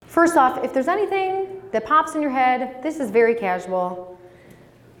First off, if there's anything that pops in your head, this is very casual.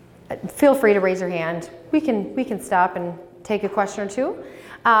 Feel free to raise your hand. We can stop and take a question or two.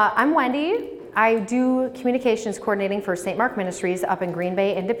 I'm Wendy. I do communications coordinating for St. Mark Ministries up in Green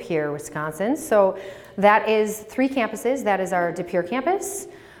Bay and De Pere, Wisconsin. So that is 3 campuses. That is our De Pere campus,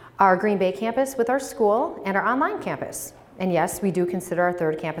 our Green Bay campus with our school, and our online campus. And yes, we do consider our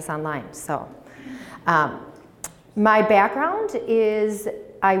 3rd campus online. So my background is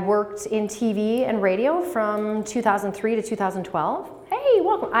I worked in TV and radio from 2003 to 2012. Hey,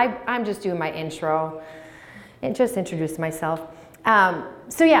 welcome. I'm just doing my intro and just introduced myself.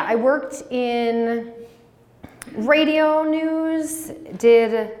 So yeah, I worked in radio news,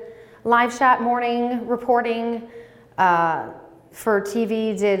 did live shot morning reporting for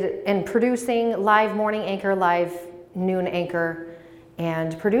TV, and producing, live morning anchor, live noon anchor,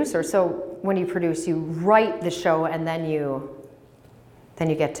 and producer. So when you produce, you write the show and then you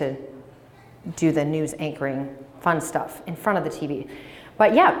get to do the news anchoring, fun stuff in front of the TV.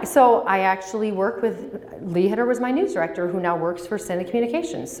 But yeah, so I actually work with, Lee Hitter was my news director who now works for Synod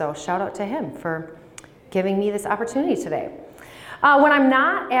Communications. So shout out to him for giving me this opportunity today. When I'm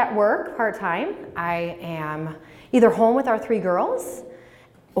not at work part-time, I am either home with our 3 girls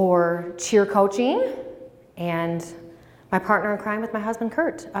or cheer coaching and my partner in crime with my husband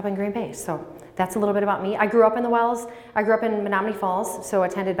Kurt up in Green Bay. So that's a little bit about me. I grew up in the Wells. I grew up in Menominee Falls, so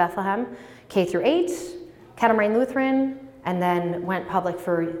attended Bethlehem K through 8, Catamaran Lutheran, and then went public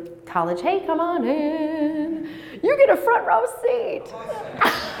for college. Hey, come on in. You get a front row seat.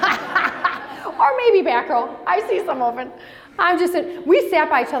 Or maybe back row. I see some open. We sat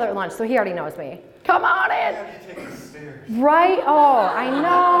by each other at lunch, so he already knows me. Come on in. Right? Oh, I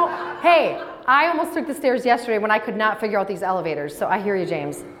know. Hey, I almost took the stairs yesterday when I could not figure out these elevators. So I hear you,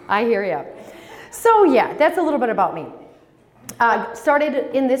 James. I hear you. So yeah, that's a little bit about me.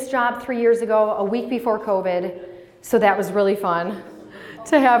 Started in this job 3 years ago, a week before COVID. So that was really fun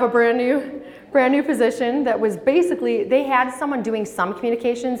to have a brand new position that was basically, they had someone doing some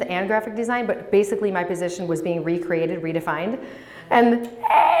communications and graphic design, but basically my position was being recreated, redefined. And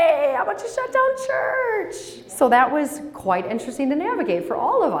hey, how about you shut down church? So that was quite interesting to navigate for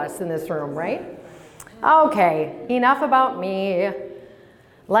all of us in this room, right? Okay, enough about me.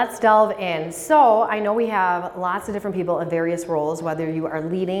 Let's delve in. So I know we have lots of different people in various roles, whether you are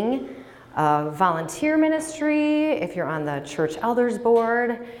leading a volunteer ministry, if you're on the church elders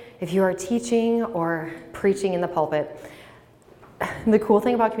board, if you are teaching or preaching in the pulpit. The cool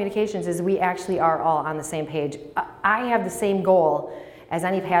thing about communications is we actually are all on the same page. I have the same goal as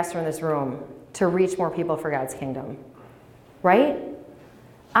any pastor in this room, to reach more people for God's kingdom, right?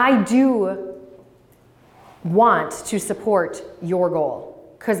 I do want to support your goal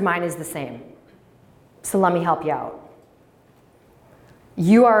because mine is the same. So let me help you out.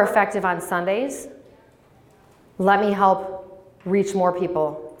 You are effective on Sundays. Let me help reach more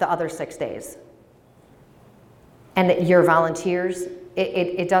people the other 6 days. And your volunteers,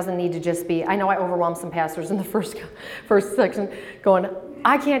 it doesn't need to just be, I know I overwhelmed some pastors in the first section going,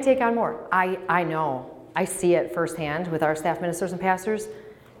 I can't take on more. I know. I see it firsthand with our staff ministers and pastors.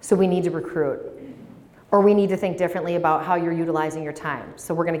 So we need to recruit. Or we need to think differently about how you're utilizing your time.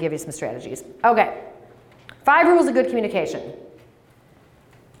 So we're going to give you some strategies. Okay. 5 rules of good communication.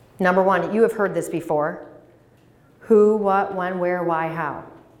 Number 1, you have heard this before. Who, what, when, where, why, how.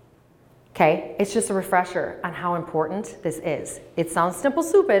 Okay, it's just a refresher on how important this is. It sounds simple,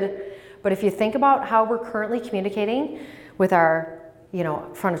 stupid, but if you think about how we're currently communicating with our,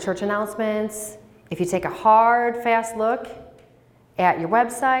 front of church announcements, if you take a hard, fast look at your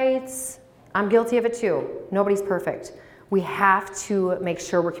websites, I'm guilty of it too. Nobody's perfect. We have to make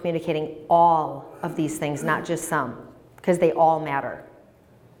sure we're communicating all of these things, not just some, because they all matter.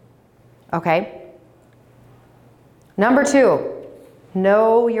 Okay? Number 2.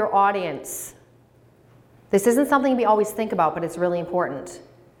 Know your audience. This isn't something we always think about, but it's really important.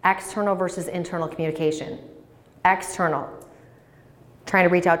 External versus internal communication. External. Trying to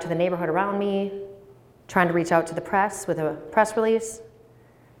reach out to the neighborhood around me. Trying to reach out to the press with a press release.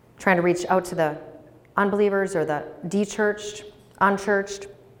 Trying to reach out to the unbelievers or the de-churched, unchurched.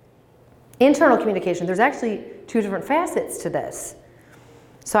 Internal communication. There's actually 2 different facets to this.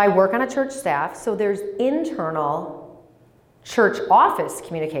 So I work on a church staff, so there's internal church office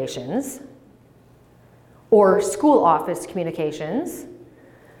communications or school office communications.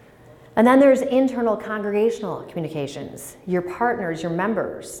 And then there's internal congregational communications, your partners, your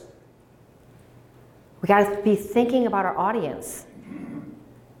members. We got to be thinking about our audience.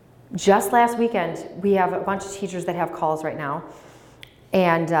 Just last weekend, we have a bunch of teachers that have calls right now.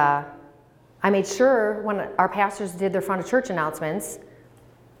 And I made sure when our pastors did their front of church announcements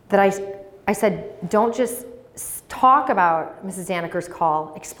that I said, don't just talk about Mrs. Daniker's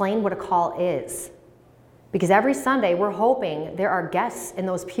call, explain what a call is. Because every Sunday we're hoping there are guests in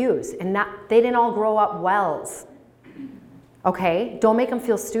those pews and they didn't all grow up wells. Okay? Don't make them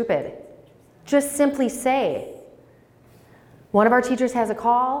feel stupid. Just simply say, one of our teachers has a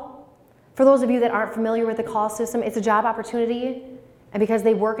call. For those of you that aren't familiar with the call system, it's a job opportunity. And because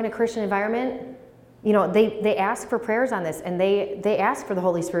they work in a Christian environment, you know, they ask for prayers on this, and they ask for the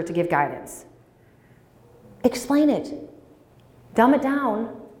Holy Spirit to give guidance. Explain it. Dumb it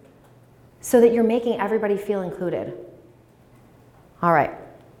down so that you're making everybody feel included. All right.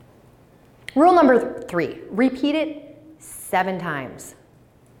 Rule number 3, repeat it 7 times.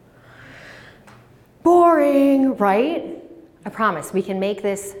 Boring, right? I promise we can make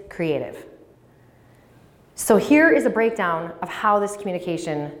this creative. So here is a breakdown of how this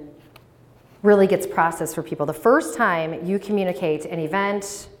communication really gets processed for people. The first time you communicate an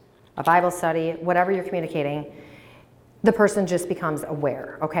event, a Bible study, whatever you're communicating, the person just becomes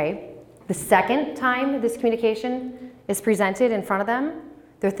aware, okay? The second time this communication is presented in front of them,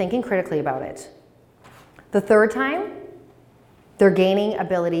 they're thinking critically about it. The third time, they're gaining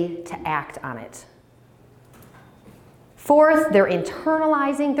ability to act on it. Fourth, they're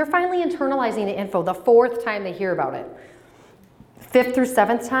finally internalizing the info the 4th time they hear about it. 5th through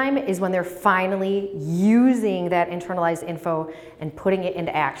 7th time is when they're finally using that internalized info and putting it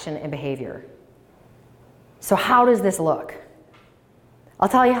into action and behavior. So how does this look? I'll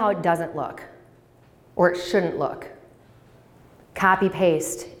tell you how it doesn't look, or it shouldn't look. Copy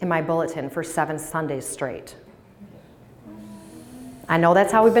paste in my bulletin for 7 Sundays straight. I know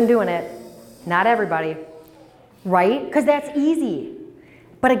that's how we've been doing it. Not everybody. Right? Because that's easy.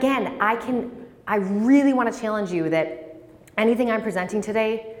 But again, I really want to challenge you that anything I'm presenting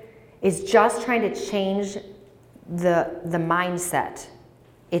today is just trying to change the mindset.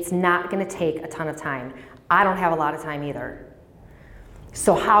 It's not going to take a ton of time. I don't have a lot of time either.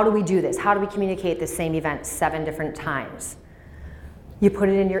 So how do we do this? How do we communicate the same event 7 different times? You put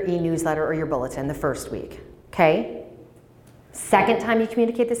it in your e-newsletter or your bulletin the first week, okay? Second time you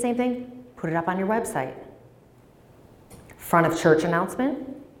communicate the same thing, put it up on your website. Front of church announcement,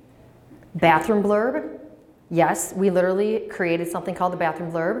 bathroom blurb. Yes, we literally created something called the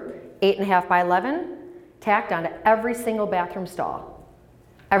bathroom blurb, 8.5 by 11, tacked onto every single bathroom stall.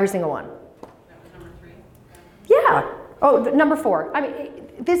 Every single one. That was number 3? Yeah. Oh, number 4. I mean,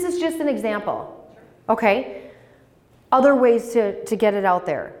 this is just an example. Okay? Other ways to get it out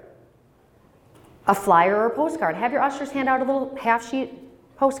there. A flyer or a postcard. Have your ushers hand out a little half-sheet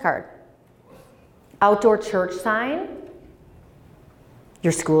postcard. Outdoor church sign.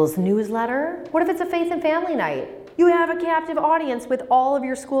 Your school's newsletter. What if it's a faith and family night? You have a captive audience with all of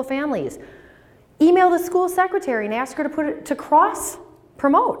your school families. Email the school secretary and ask her to put it to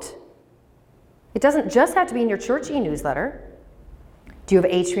cross-promote. It doesn't just have to be in your church e-newsletter. Do you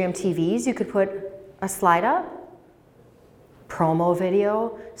have Atrium TVs? You could put a slide up. Promo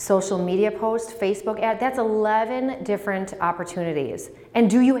video, social media post, Facebook ad. That's 11 different opportunities.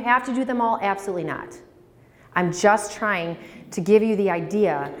 And do you have to do them all? Absolutely not. I'm just trying to give you the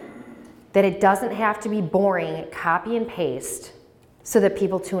idea that it doesn't have to be boring, copy and paste, so that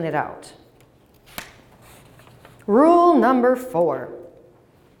people tune it out. Rule number 4,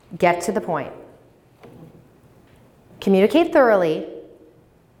 get to the point. Communicate thoroughly,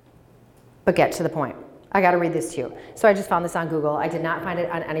 but get to the point. I got to read this to you. So I just found this on Google. I did not find it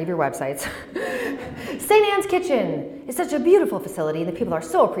on any of your websites. St. Anne's Kitchen is such a beautiful facility. The people are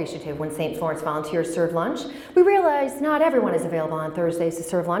so appreciative when St. Florence volunteers serve lunch. We realize not everyone is available on Thursdays to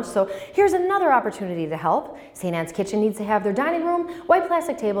serve lunch, so here's another opportunity to help. St. Anne's Kitchen needs to have their dining room, white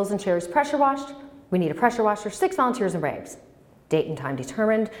plastic tables and chairs pressure washed. We need a pressure washer, 6 volunteers and rags. Date and time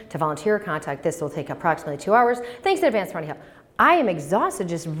determined. To volunteer, contact this will take approximately 2 hours. Thanks in advance for any help. I am exhausted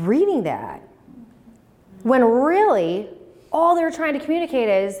just reading that. When really, all they're trying to communicate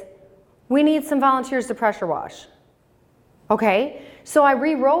is, we need some volunteers to pressure wash. Okay? So I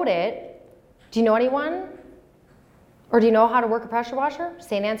rewrote it. Do you know anyone? Or do you know how to work a pressure washer?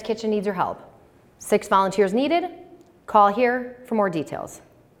 St. Anne's Kitchen needs your help. 6 volunteers needed. Call here for more details.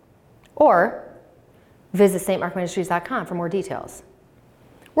 Or visit stmarkministries.com for more details.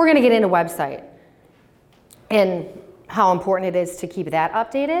 We're going to get into website and how important it is to keep that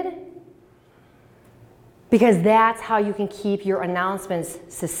updated, because that's how you can keep your announcements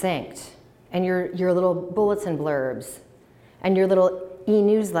succinct and your little bulletin blurbs and your little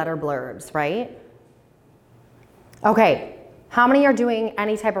e-newsletter blurbs, right? Okay, how many are doing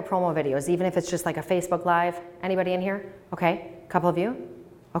any type of promo videos, even if it's just like a Facebook Live? Anybody in here? Okay, a couple of you?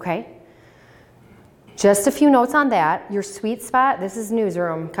 Okay. Just a few notes on that. Your sweet spot, this is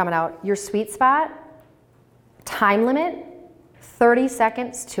newsroom coming out. Your sweet spot, time limit, 30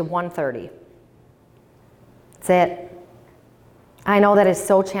 seconds to 1:30. That's it. I know that is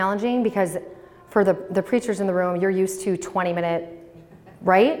so challenging because for the preachers in the room, you're used to 20-minute,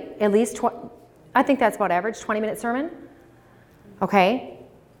 right? At least, I think that's about average, 20-minute sermon. Okay?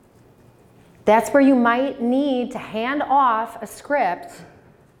 That's where you might need to hand off a script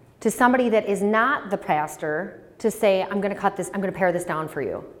to somebody that is not the pastor to say, I'm going to cut this, I'm going to pare this down for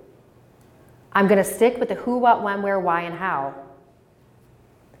you. I'm going to stick with the who, what, when, where, why, and how.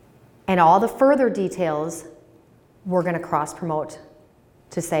 And all the further details, we're going to cross-promote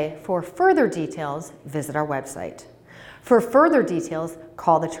to say, for further details, visit our website. For further details,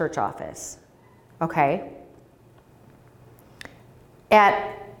 call the church office. Okay?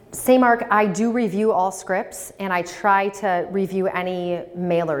 At St. Mark, I do review all scripts, and I try to review any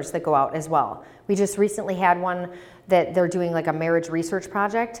mailers that go out as well. We just recently had one that they're doing like a marriage research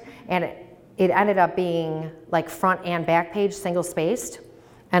project, and it ended up being like front and back page, single spaced.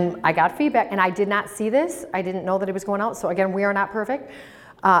 And I got feedback, and I did not see this. I didn't know that it was going out. So again, we are not perfect.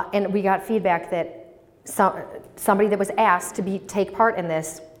 And we got feedback that somebody that was asked to take part in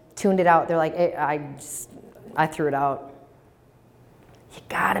this tuned it out. They're like, I threw it out. You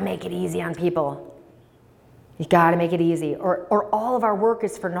gotta make it easy on people. You gotta make it easy, or all of our work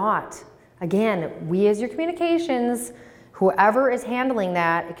is for naught. Again, we as your communications, whoever is handling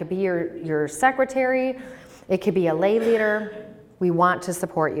that, it could be your secretary, it could be a lay leader, we want to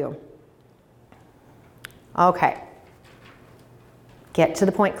support you. Okay. Get to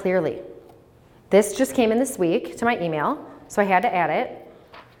the point clearly. This just came in this week to my email, so I had to add it.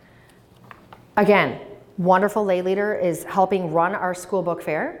 Again, wonderful lay leader is helping run our school book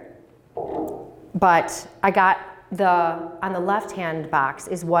fair, but I got on the left-hand box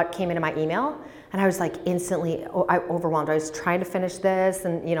is what came into my email, and I was like instantly overwhelmed. I was trying to finish this,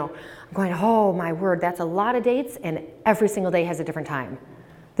 and I'm going, oh my word, that's a lot of dates, and every single day has a different time.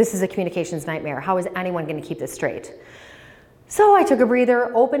 This is a communications nightmare. How is anyone going to keep this straight? So I took a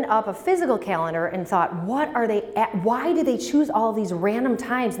breather, opened up a physical calendar, and thought, what are they at? Why did they choose all of these random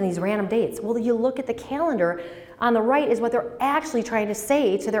times and these random dates? Well, you look at the calendar, on the right is what they're actually trying to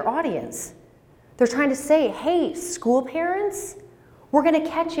say to their audience. They're trying to say, hey, school parents, we're going to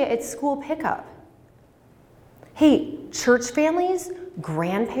catch you at school pickup. Hey, church families,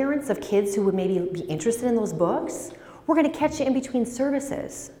 grandparents of kids who would maybe be interested in those books, we're going to catch you in between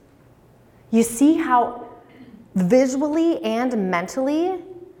services. You see how visually and mentally,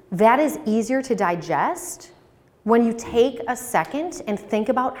 that is easier to digest when you take a second and think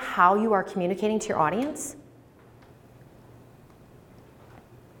about how you are communicating to your audience.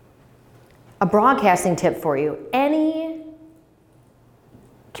 A broadcasting tip for you, any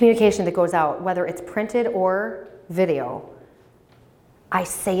communication that goes out, whether it's printed or video, I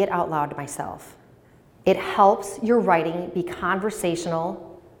say it out loud to myself. It helps your writing be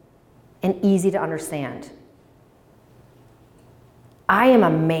conversational and easy to understand. I am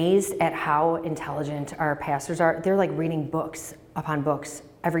amazed at how intelligent our pastors are. They're like reading books upon books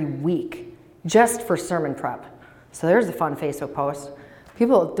every week just for sermon prep. So there's a fun Facebook post.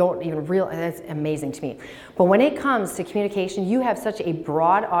 People don't even realize, that's amazing to me. But when it comes to communication, you have such a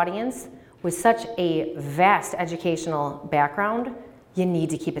broad audience with such a vast educational background, you need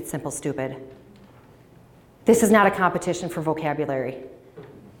to keep it simple, stupid. This is not a competition for vocabulary.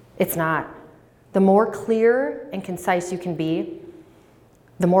 It's not. The more clear and concise you can be,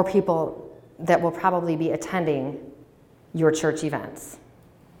 the more people that will probably be attending your church events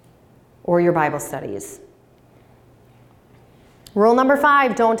or your Bible studies. Rule number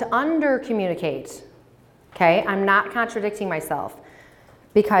 5, don't under-communicate. Okay, I'm not contradicting myself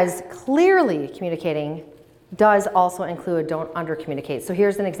because clearly communicating does also include don't under-communicate. So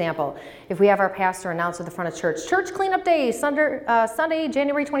here's an example. If we have our pastor announce at the front of church cleanup day, Sunday,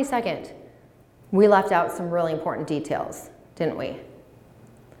 January 22nd, we left out some really important details, didn't we?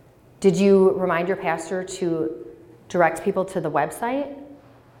 Did you remind your pastor to direct people to the website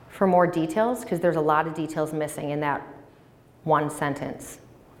for more details? Because there's a lot of details missing in that one sentence.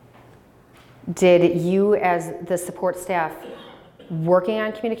 Did you, as the support staff working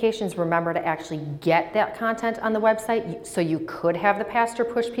on communications, remember to actually get that content on the website so you could have the pastor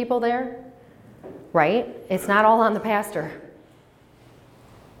push people there? Right? It's not all on the pastor.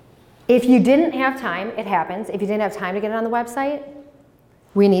 If you didn't have time, it happens. If you didn't have time to get it on the website,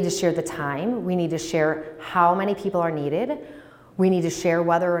 we need to share the time. We need to share how many people are needed. We need to share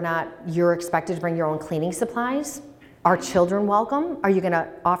whether or not you're expected to bring your own cleaning supplies. Are children welcome? Are you going to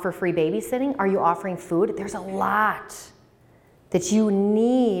offer free babysitting? Are you offering food? There's a lot that you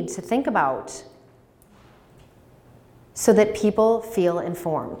need to think about so that people feel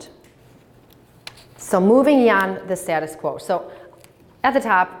informed. So moving beyond the status quo. So at the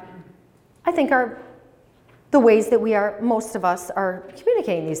top, I think are the ways that most of us are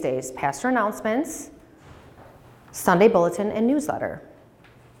communicating these days: pastor announcements, Sunday bulletin, and newsletter.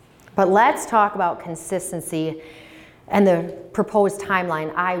 But let's talk about consistency, and the proposed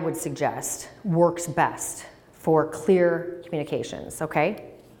timeline I would suggest works best for clear communications, okay?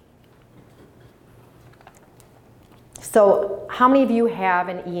 So how many of you have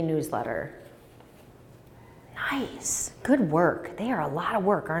an e-newsletter? Nice, good work. They are a lot of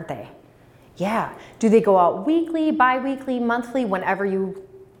work, aren't they? Yeah. Do they go out weekly, bi-weekly, monthly, whenever you?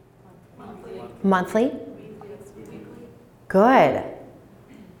 Monthly? Good.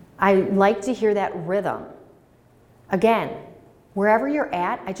 I like to hear that rhythm. Again, wherever you're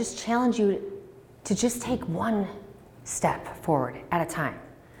at, I just challenge you to just take one step forward at a time.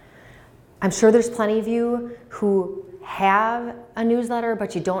 I'm sure there's plenty of you who have a newsletter,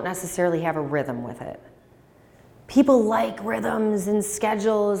 but you don't necessarily have a rhythm with it. People like rhythms and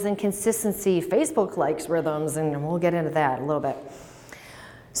schedules and consistency. Facebook likes rhythms, and we'll get into that a little bit.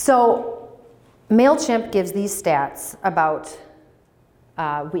 So MailChimp gives these stats about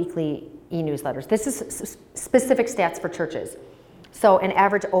weekly e-newsletters. This is specific stats for churches. So an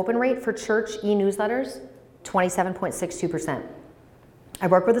average open rate for church e-newsletters, 27.62%. I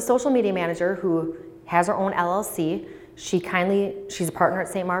work with a social media manager who has her own LLC. She's a partner at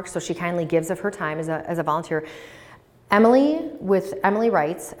St. Mark's, so she kindly gives of her time as a volunteer. Emily, with Emily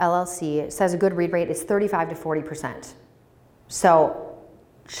Wrights, LLC, says a good read rate is 35 to 40%. So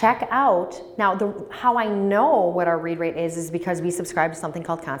check out, now how I know what our read rate is because we subscribe to something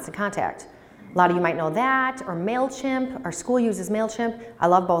called Constant Contact. A lot of you might know that, or MailChimp. Our school uses MailChimp. I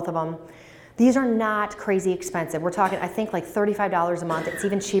love both of them. These are not crazy expensive. We're talking, I think, like $35 a month. It's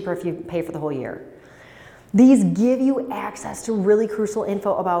even cheaper if you pay for the whole year. These give you access to really crucial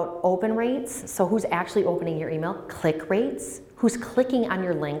info about open rates, so who's actually opening your email, click rates, who's clicking on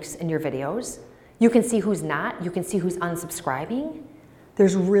your links in your videos. You can see who's not, you can see who's unsubscribing.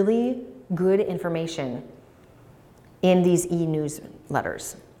 There's really good information in these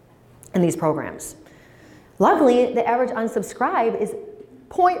e-newsletters, in these programs. Luckily, the average unsubscribe is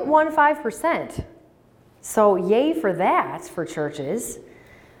 0.15%. So yay for that for churches.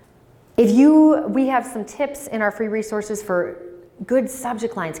 We have some tips in our free resources for good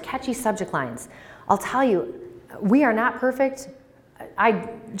subject lines, catchy subject lines. I'll tell you, we are not perfect. I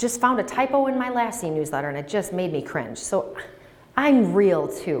just found a typo in my last e-newsletter and it just made me cringe. So I'm real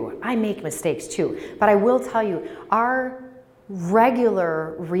too. I make mistakes too. But I will tell you, our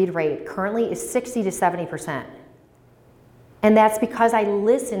regular read rate currently is 60 to 70%. And that's because I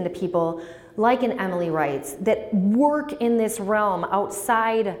listen to people like an Emily Wrights that work in this realm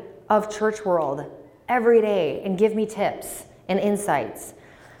outside of church world every day and give me tips and insights.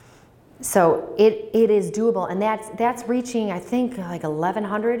 So it is doable, and that's reaching, I think, like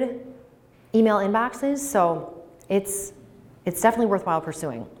 1,100 email inboxes. So it's definitely worthwhile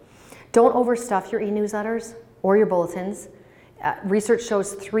pursuing. Don't overstuff your e-newsletters or your bulletins. Research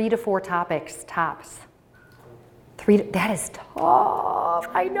shows 3 to 4 topics tops. That is tough.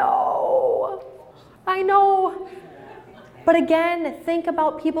 I know. But again, think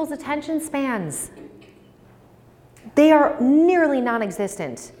about people's attention spans. They are nearly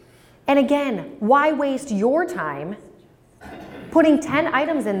non-existent. And again, why waste your time putting 10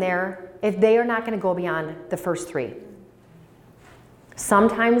 items in there if they are not going to go beyond the first 3?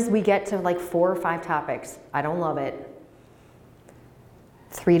 Sometimes we get to like 4 or 5 topics. I don't love it.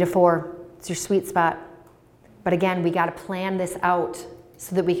 3 to 4, it's your sweet spot. But again, we got to plan this out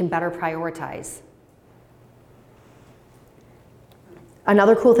so that we can better prioritize.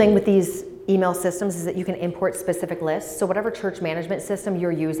 Another cool thing with these email systems is that you can import specific lists. So whatever church management system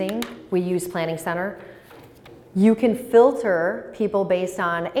you're using, we use Planning Center. You can filter people based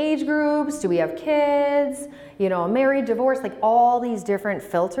on age groups. Do we have kids? Married, divorced, like all these different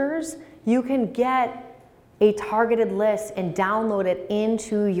filters. You can get a targeted list and download it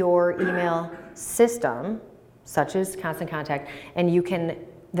into your email system, such as Constant Contact, and you can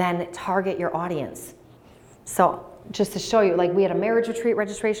then target your audience. So just to show you, like we had a marriage retreat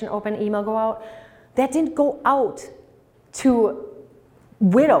registration open email go out. That didn't go out to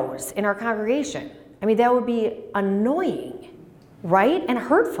widows in our congregation. I mean, that would be annoying, right? And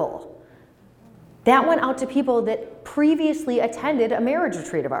hurtful. That went out to people that previously attended a marriage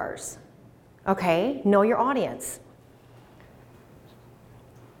retreat of ours. Okay, know your audience.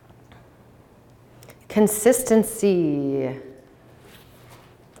 Consistency.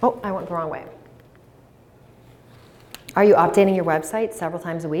 Oh, I went the wrong way. Are you updating your website several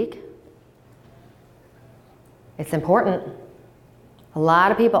times a week? It's important. A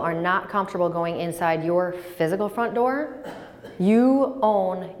lot of people are not comfortable going inside your physical front door. You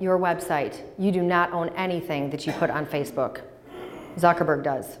own your website. You do not own anything that you put on Facebook. Zuckerberg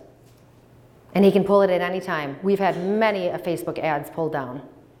does. And he can pull it at any time. We've had many Facebook ads pulled down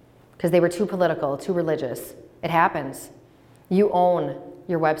because they were too political, too religious. It happens. You own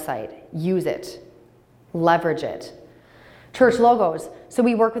your website. Use it. Leverage it. Church logos. So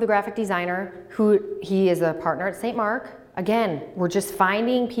we work with a graphic designer he is a partner at St. Mark. Again, we're just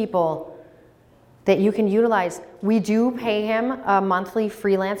finding people that you can utilize. We do pay him a monthly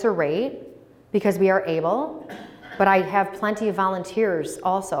freelancer rate because we are able, but I have plenty of volunteers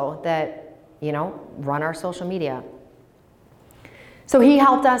also that, run our social media. So he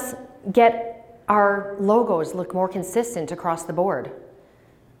helped us get our logos look more consistent across the board.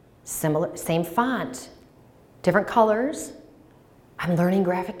 Same font, different colors. I'm learning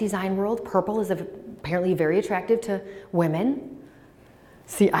graphic design world. Purple is apparently very attractive to women.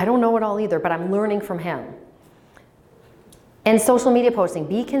 See, I don't know it all either, but I'm learning from him. And social media posting.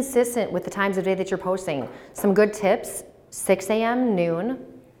 Be consistent with the times of day that you're posting. Some good tips, 6 a.m., noon,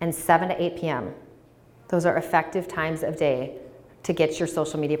 and 7 to 8 p.m. Those are effective times of day to get your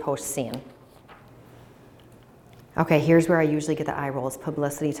social media posts seen. Okay, here's where I usually get the eye rolls,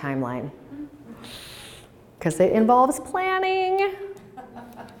 publicity timeline. Because it involves planning.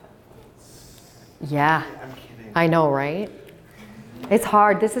 Yeah, I'm kidding. I know, right? It's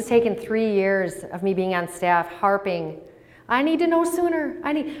hard. This has taken 3 years of me being on staff, harping. I need to know sooner.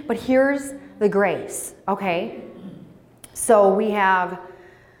 But here's the grace, okay? So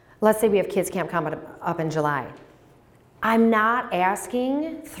let's say we have kids camp coming up in July. I'm not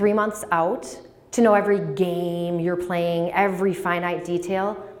asking 3 months out to know every game you're playing, every finite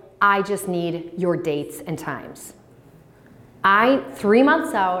detail. I just need your dates and times. 3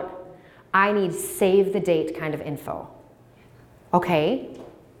 months out, I need save the date kind of info. Okay?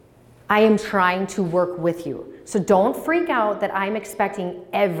 I am trying to work with you. So don't freak out that I'm expecting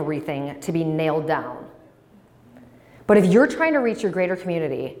everything to be nailed down. But if you're trying to reach your greater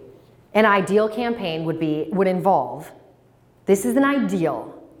community, an ideal campaign would involve, this is an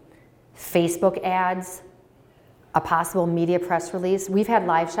ideal, Facebook ads, a possible media press release. We've had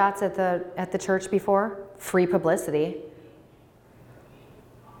live shots at the church before, free publicity.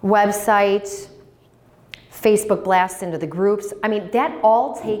 Website, Facebook blasts into the groups. That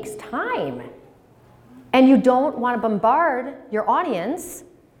all takes time. And you don't want to bombard your audience,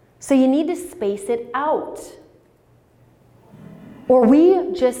 so you need to space it out. Or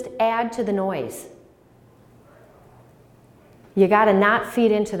we just add to the noise. You got to not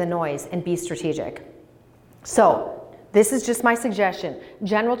feed into the noise and be strategic. So this is just my suggestion.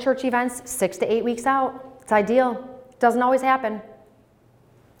 General church events, 6 to 8 weeks out. It's ideal. Doesn't always happen.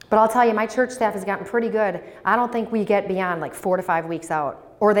 But I'll tell you, my church staff has gotten pretty good. I don't think we get beyond like 4 to 5 weeks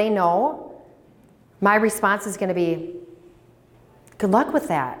out. Or they know. My response is going to be, good luck with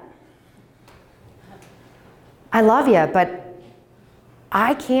that. I love you, but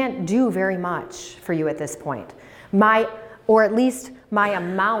I can't do very much for you at this point. Or at least my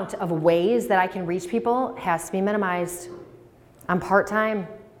amount of ways that I can reach people has to be minimized. I'm part-time.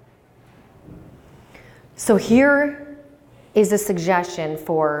 So here is a suggestion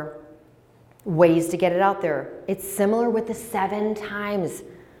for ways to get it out there. It's similar with the 7 times.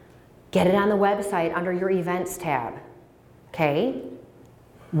 Get it on the website under your events tab. Okay?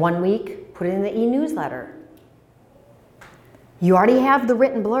 1 week, put it in the e-newsletter. You already have the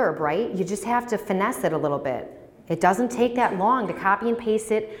written blurb, right? You just have to finesse it a little bit. It doesn't take that long to copy and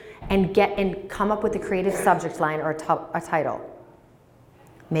paste it and come up with a creative subject line or a title.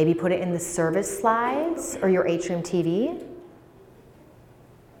 Maybe put it in the service slides or your atrium TV.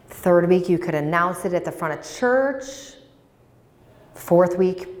 3rd week, you could announce it at the front of church. 4th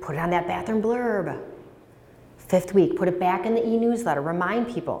week, put it on that bathroom blurb. 5th week, put it back in the e-newsletter. Remind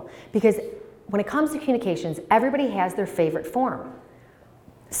people. Because when it comes to communications, everybody has their favorite form.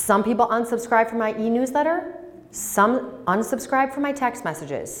 Some people unsubscribe from my e-newsletter. Some unsubscribe from my text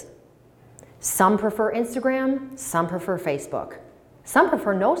messages. Some prefer Instagram. Some prefer Facebook. Some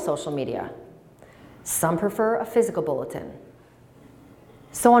prefer no social media. Some prefer a physical bulletin.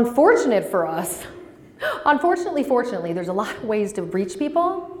 So unfortunately, fortunately, there's a lot of ways to reach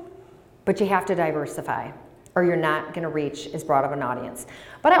people, but you have to diversify or you're not going to reach as broad of an audience.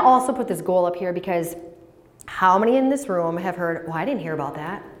 But I also put this goal up here because how many in this room have heard, well, I didn't hear about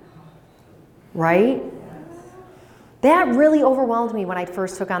that, right? That really overwhelmed me when I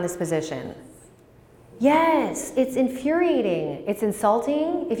first took on this position. Yes, it's infuriating. It's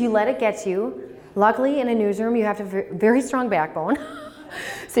insulting if you let it get you. Luckily, in a newsroom, you have a very strong backbone.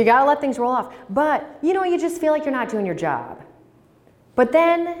 So you gotta let things roll off. But, you just feel like you're not doing your job. But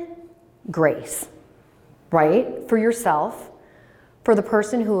then, grace, right? For yourself, for the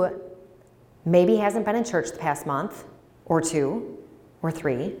person who maybe hasn't been in church the past month, or 2, or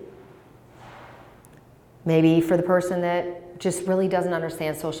 3. Maybe for the person that just really doesn't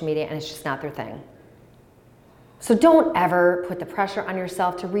understand social media and it's just not their thing. So don't ever put the pressure on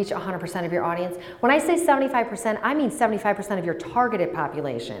yourself to reach 100% of your audience. When I say 75%, I mean 75% of your targeted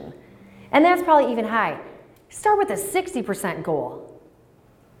population. And that's probably even high. Start with a 60% goal.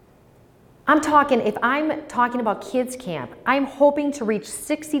 If I'm talking about kids camp, I'm hoping to reach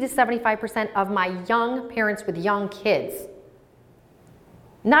 60 to 75% of my young parents with young kids.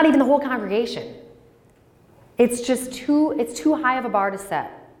 Not even the whole congregation. It's too high of a bar to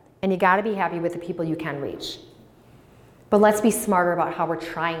set. And you gotta be happy with the people you can reach. But let's be smarter about how we're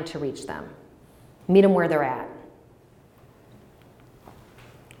trying to reach them. Meet them where they're at.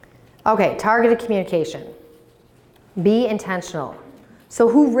 Okay, targeted communication. Be intentional. So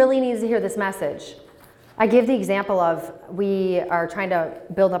who really needs to hear this message? I give the example of we are trying to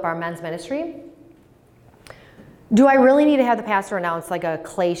build up our men's ministry. Do I really need to have the pastor announce like a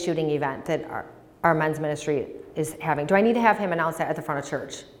clay shooting event that our men's ministry is having? Do I need to have him announce that at the front of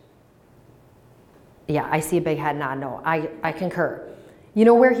church? Yeah, I see a big head nod. No, I concur. You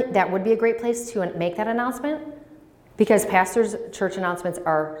know where that would be a great place to make that announcement? Because pastors' church announcements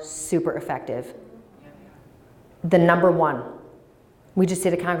are super effective. The number one. We just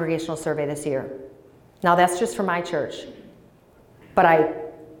did a congregational survey this year. Now that's just for my church. But I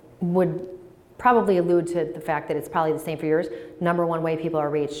would probably allude to the fact that it's probably the same for yours. Number one way people are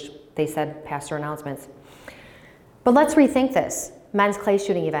reached, they said pastor announcements. But let's rethink this. Men's clay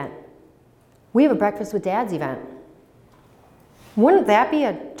shooting event. We have a Breakfast with Dads event. Wouldn't that be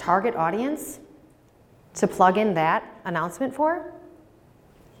a target audience to plug in that announcement for?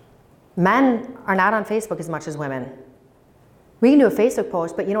 Men are not on Facebook as much as women. We can do a Facebook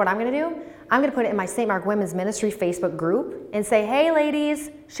post, but you know what I'm gonna do? I'm gonna put it in my St. Mark Women's Ministry Facebook group and say, hey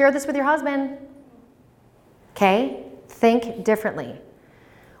ladies, share this with your husband. Okay, think differently.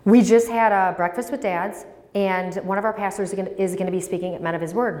 We just had a Breakfast with Dads and one of our pastors is gonna be speaking at Men of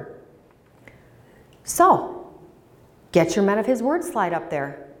His Word. So, get your Men of His Word slide up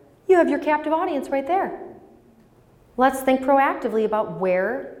there. You have your captive audience right there. Let's think proactively about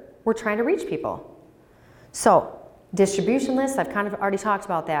where we're trying to reach people. So, distribution lists, I've kind of already talked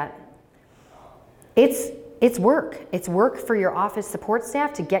about that. It's work. It's work for your office support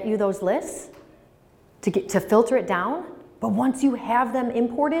staff to get you those lists, to filter it down. But once you have them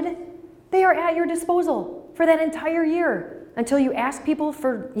imported, they are at your disposal for that entire year until you ask people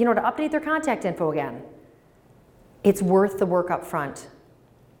for, to update their contact info again. It's worth the work up front.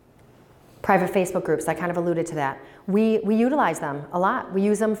 Private Facebook groups, I kind of alluded to that. We utilize them a lot. We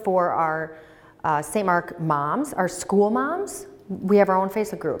use them for our St. Mark moms, our school moms. We have our own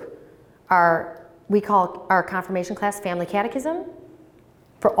Facebook group. We call our confirmation class Family Catechism.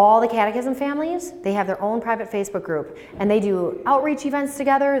 For all the catechism families, they have their own private Facebook group. And they do outreach events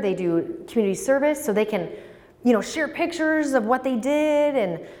together. They do community service so they can share pictures of what they did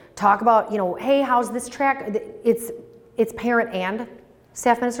and talk about, hey, how's this track? It's parent and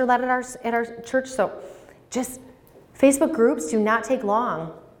staff minister led at our church. So just Facebook groups do not take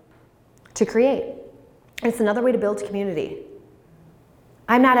long to create. It's another way to build community.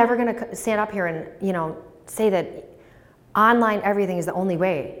 I'm not ever going to stand up here and, say that online everything is the only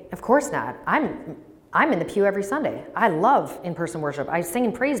way. Of course not. I'm in the pew every Sunday. I love in-person worship. I sing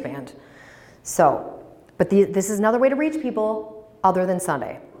in praise band. But this is another way to reach people other than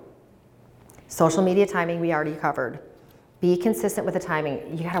Sunday. Social media timing, we already covered. Be consistent with the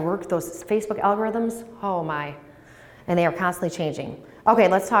timing. You gotta work those Facebook algorithms. Oh my. And they are constantly changing. Okay,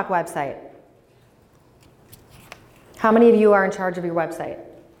 let's talk website. How many of you are in charge of your website?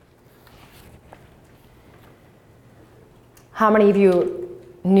 How many of you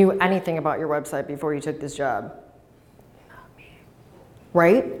knew anything about your website before you took this job? Not me.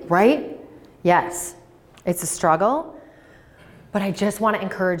 Right? Yes. It's a struggle, but I just want to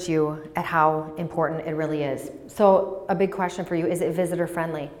encourage you at how important it really is. So a big question for you, is it visitor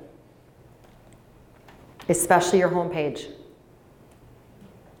friendly? Especially your homepage.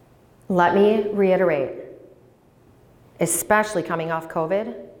 Let me reiterate, especially coming off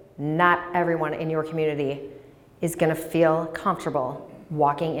COVID, not everyone in your community is going to feel comfortable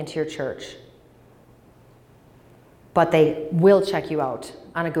walking into your church. But they will check you out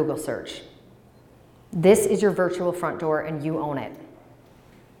on a Google search. This is your virtual front door and you own it.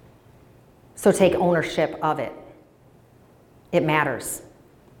 So take ownership of it. It matters.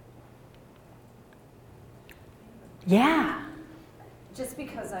 Yeah. Just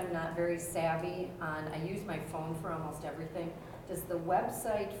because I'm not very savvy I use my phone for almost everything, does the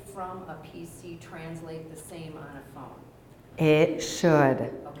website from a PC translate the same on a phone? It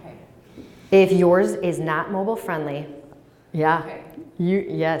should. Okay. If yours is not mobile friendly, yeah, Okay.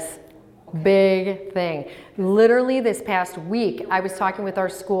 yes, Okay. big thing. Literally this past week, I was talking with our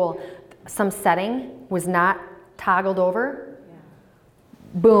school, some setting was not toggled over.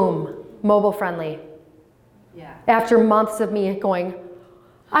 Yeah. Boom, mobile friendly. Yeah. After months of me going,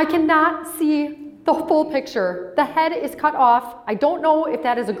 I cannot see the full picture. The head is cut off. I don't know if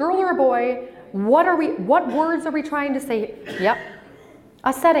that is a girl or a boy. What words are we trying to say? Yep.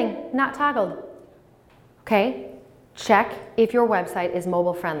 A setting, not toggled. Okay, check if your website is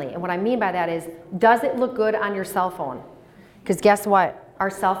mobile friendly. And what I mean by that is, does it look good on your cell phone? Because guess what? Our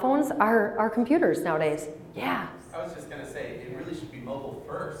cell phones are our computers nowadays. Yeah. I was just going to say, it really should be mobile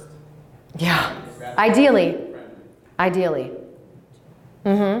first. Yeah. Ideally.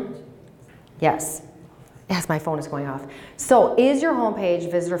 Yes. Yes, my phone is going off. So is your homepage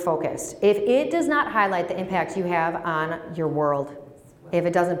visitor focused? If it does not highlight the impact you have on your world, if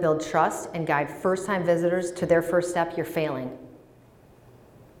it doesn't build trust and guide first-time visitors to their first step, you're failing.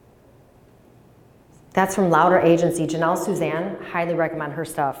 That's from Louder Agency. Janelle Suzanne, highly recommend her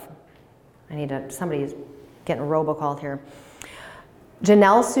stuff. Somebody's getting robocalled here.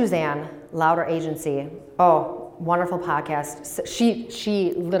 Janelle Suzanne, Louder Agency. Oh, wonderful podcast.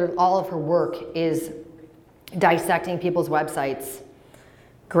 She literally, all of her work is dissecting people's websites.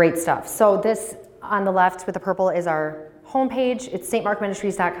 Great stuff. So this on the left with the purple is our homepage. It's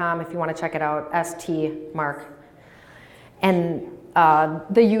stmarkministries.com if you want to check it out, St. Mark. And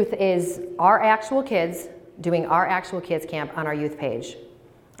the youth is our actual kids doing our actual kids camp on our youth page.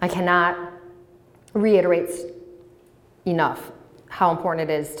 I cannot reiterate enough how important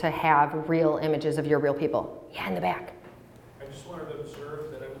it is to have real images of your real people. Yeah, in the back. I just wanted to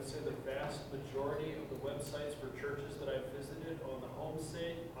observe that I would say the vast majority of the websites for churches that I've visited on the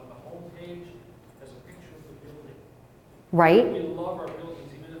homepage has a picture of the building. Right? We love our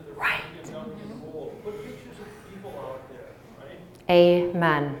buildings, even if they're Right. young and old. Put pictures of people out there, right?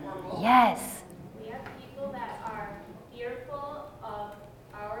 Amen. Yes. We have people that are fearful of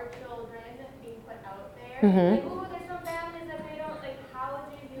our children being put out there. Like, oh, there's some families that they don't, like, how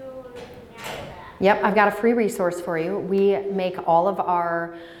do you handle that? Yep, I've got a free resource for you. We make all of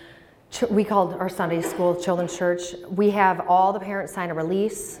our, we called our Sunday school children's church. We have all the parents sign a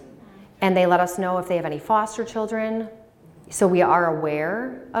release and they let us know if they have any foster children. So we are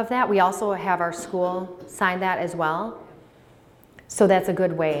aware of that. We also have our school sign that as well. So that's a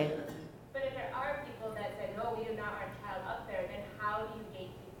good way. But if there are people that say, no, we do not want our child up there, then how do you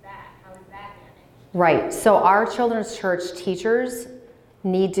gatekeep that? How is that managed? Right, so our children's church teachers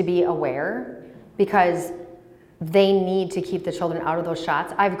need to be aware because they need to keep the children out of those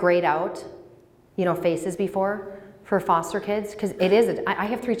shots. I've grayed out, faces before for foster kids because it is, I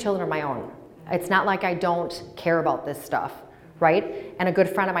have 3 children of my own. It's not like I don't care about this stuff, right? And a good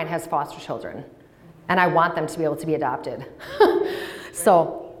friend of mine has foster children and I want them to be able to be adopted.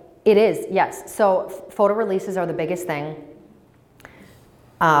 So it is, yes. So photo releases are the biggest thing.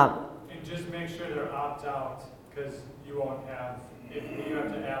 And just make sure they're opt-out, because you won't have, if you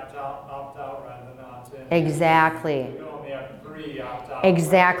have to opt out rather than opt-in. Exactly. You can only have 3 opt-out.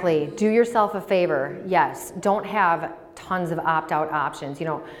 Exactly. Do yourself a favor. Yes. Don't have tons of opt-out options.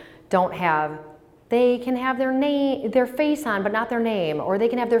 Don't have, they can have their face on, but not their name, or they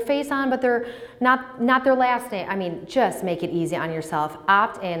can have their face on, but they're not their last name. I mean, just make it easy on yourself.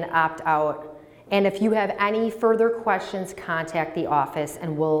 Opt in, opt out. And if you have any further questions, contact the office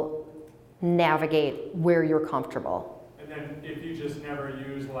and we'll navigate where you're comfortable. And then if you just never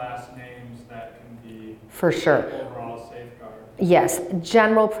use last names, that can be For sure. overall safeguard. Yes,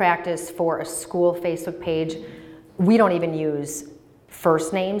 general practice for a school Facebook page, we don't even use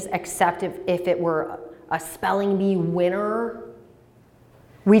first names except if it were a spelling bee winner.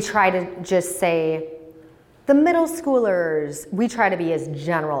 We try to just say the middle schoolers. We try to be as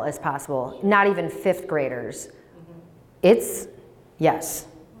general as possible, not even 5th graders. It's yes.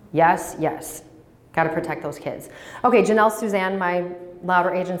 Got to protect those kids. Okay, Janelle Suzanne, my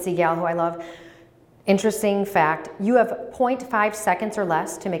Louder Agency gal who I love. Interesting fact, you have 0.5 seconds or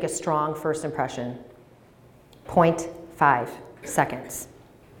less to make a strong first impression. 0.5 seconds.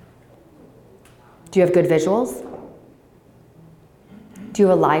 Do you have good visuals? Do you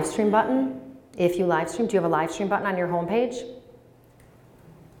have a live stream button? If you live stream, do you have a live stream button on your homepage?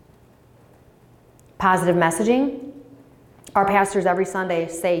 Positive messaging. Our pastors every Sunday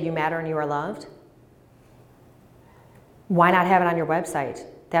say you matter and you are loved. Why not have it on your website?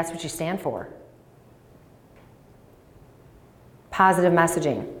 That's what you stand for. positive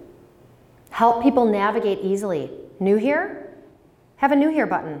messaging. Help people navigate easily. New here? Have a new here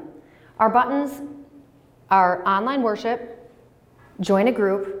button. Our buttons are online worship, join a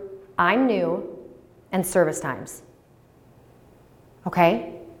group, I'm new, and service times.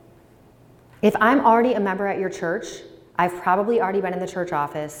 Okay? If I'm already a member at your church, I've probably already been in the church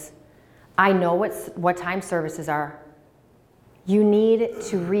office, I know what time services are. You need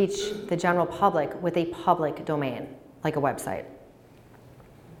to reach the general public with a public domain, like a website.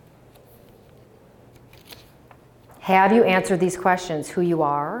 Have you answered these questions? Who you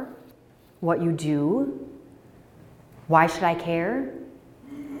are, what you do, why should I care?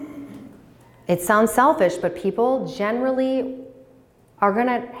 It sounds selfish, but people generally are going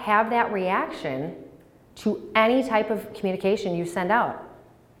to have that reaction to any type of communication you send out.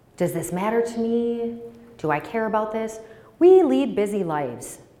 Does this matter to me? Do I care about this? We lead busy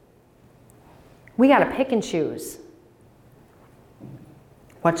lives. We got to pick and choose.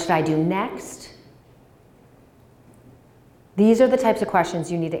 What should I do next? These are the types of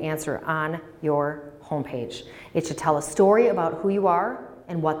questions you need to answer on your homepage. It should tell a story about who you are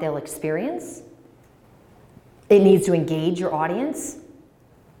and what they'll experience. It needs to engage your audience.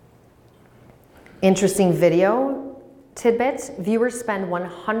 Interesting video tidbit. Viewers spend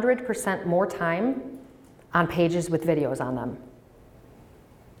 100% more time on pages with videos on them.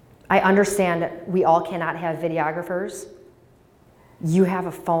 I understand we all cannot have videographers. You have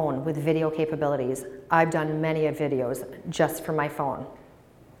a phone with video capabilities. I've done many of videos just from my phone,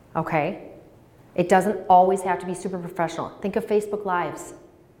 okay? It doesn't always have to be super professional. Think of Facebook Lives.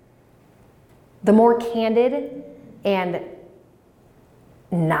 The more candid and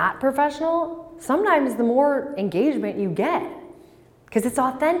not professional, sometimes the more engagement you get because it's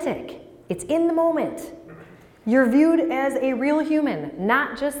authentic. It's in the moment. You're viewed as a real human,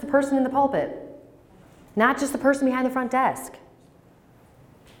 not just the person in the pulpit, not just the person behind the front desk.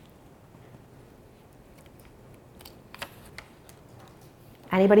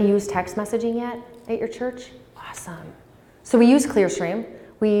 Anybody use text messaging yet at your church? Awesome. So we use Clearstream.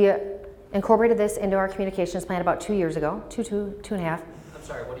 We incorporated this into our communications plan about 2 years ago, two and a half. I'm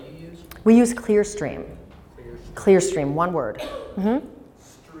sorry, what do you use? We use Clearstream. Clearstream, one word. Mm-hmm.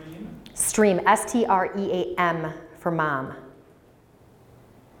 Stream, S-T-R-E-A-M for mom.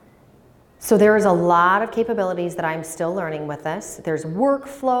 So there is a lot of capabilities that I'm still learning with this. There's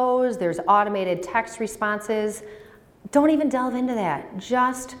workflows, there's automated text responses. Don't even delve into that.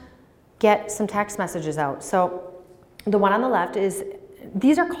 Just get some text messages out. So the one on the left is,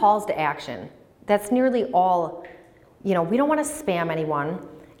 these are calls to action. That's nearly all, we don't want to spam anyone.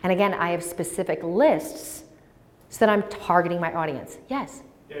 And again, I have specific lists so that I'm targeting my audience. Yes?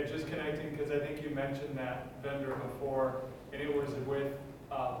 Yeah, just connecting, because I think you mentioned that vendor before, and it was with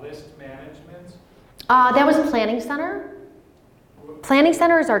list management. That was Planning Center. Planning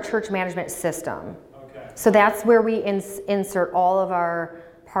Center is our church management system. Okay. So that's where we insert all of our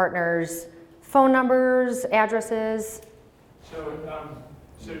partners' phone numbers, addresses. So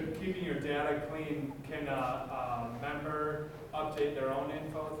keeping your data clean, can a member update their own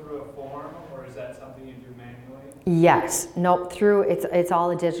info through a form, or is that something you do manually? Yes. Nope. It's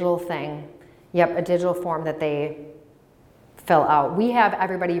all a digital thing. Yep, a digital form that they fill out. We have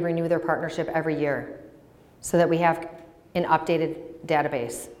everybody renew their partnership every year so that we have an updated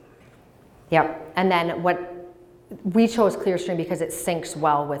database. Yep. And then we chose Clearstream because it syncs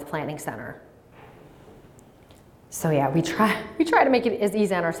well with Planning Center. So yeah, we try to make it as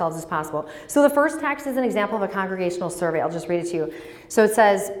easy on ourselves as possible. So the first text is an example of a congregational survey. I'll just read it to you. So it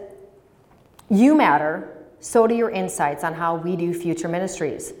says, "You matter, so do your insights on how we do future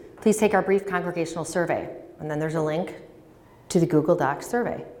ministries. Please take our brief congregational survey." And then there's a link to the Google Docs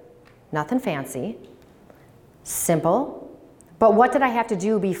survey. Nothing fancy, simple. But what did I have to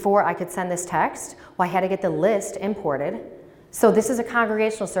do before I could send this text? Well, I had to get the list imported. So this is a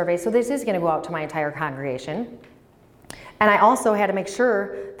congregational survey, so this is going to go out to my entire congregation. And I also had to make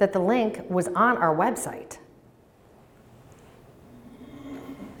sure that the link was on our website.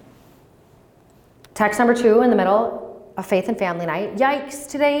 Text number 2 in the middle, a Faith and Family Night. Yikes,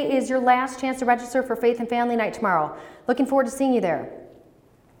 today is your last chance to register for Faith and Family Night tomorrow. Looking forward to seeing you there.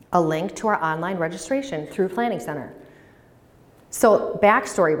 A link to our online registration through Planning Center. So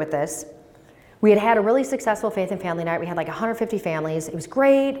backstory with this, we had a really successful Faith and Family Night. We had like 150 families. It was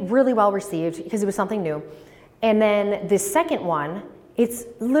great, really well received because it was something new. And then the second one, it's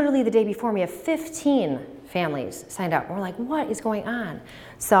literally the day before, we have 15 families signed up. We're like, what is going on?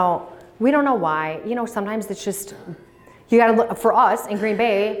 So we don't know why. Sometimes it's just, you gotta look, for us in Green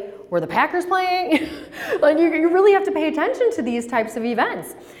Bay, were the Packers playing? Like you really have to pay attention to these types of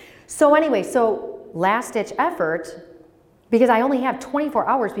events. So anyway, last ditch effort, because I only have 24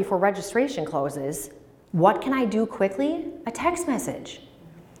 hours before registration closes. What can I do quickly? A text message.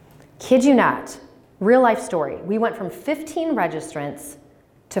 Kid you not, real life story. We went from 15 registrants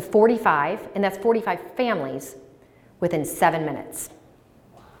to 45, and that's 45 families within 7 minutes.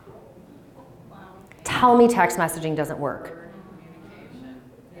 Tell me text messaging doesn't work.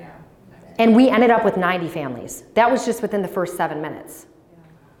 And we ended up with 90 families. That was just within the first 7 minutes.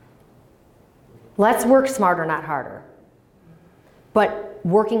 Let's work smarter, not harder. But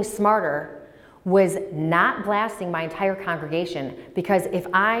working smarter was not blasting my entire congregation, because if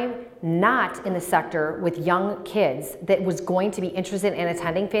I'm not in the sector with young kids that was going to be interested in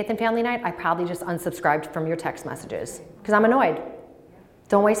attending Faith and Family Night, I probably just unsubscribed from your text messages because I'm annoyed.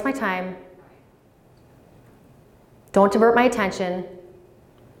 Don't waste my time. Don't divert my attention.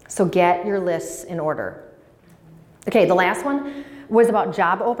 So get your lists in order. Okay, the last one was about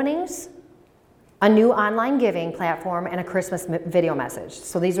job openings, a new online giving platform, and a Christmas video message.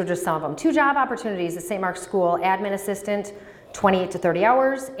 So these are just some of them. 2 job opportunities at St. Mark's School, admin assistant, 28 to 30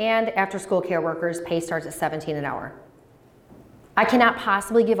 hours, and after school care workers, pay starts at 17 an hour. I cannot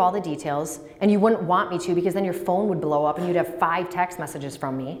possibly give all the details, and you wouldn't want me to, because then your phone would blow up and you'd have 5 text messages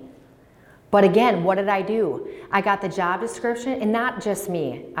from me. But again, what did I do? I got the job description, and not just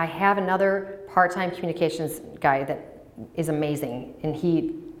me. I have another part-time communications guy that is amazing, and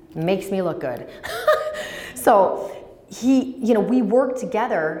he makes me look good. So we worked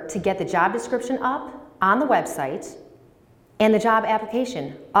together to get the job description up on the website and the job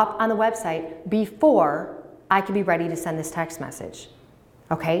application up on the website before I could be ready to send this text message.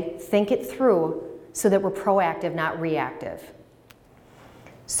 Okay, think it through so that we're proactive, not reactive.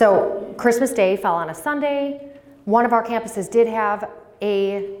 So Christmas Day fell on a Sunday. One of our campuses did have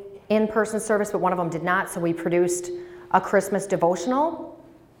a in-person service, but one of them did not, so we produced a Christmas devotional.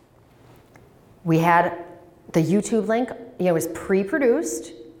 We had the YouTube link, it was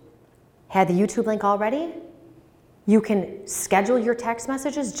pre-produced, had the YouTube link already. You can schedule your text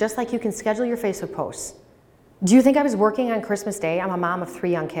messages just like you can schedule your Facebook posts. Do you think I was working on Christmas Day? I'm a mom of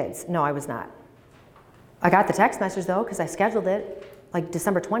 3 young kids. No, I was not. I got the text message though, because I scheduled it like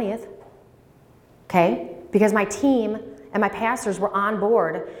December 20th. Okay? Because my team and my pastors were on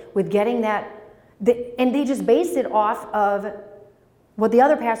board with getting that, and they just based it off of what the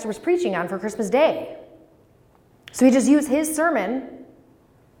other pastor was preaching on for Christmas Day. So he just used his sermon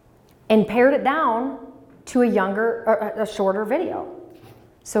and pared it down to a shorter video.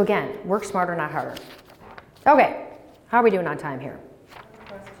 So again, work smarter, not harder. Okay, how are we doing on time here?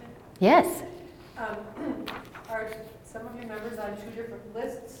 Question? Yes. Are some of your members on 2 different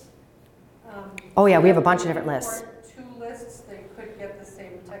lists? Oh yeah, we have a bunch of different lists. 2 lists, they could get the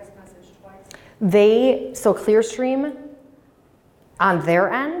same text message twice? So Clearstream, on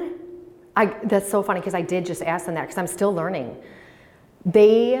their end, that's so funny because I did just ask them that because I'm still learning.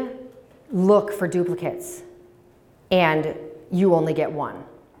 They look for duplicates and you only get 1.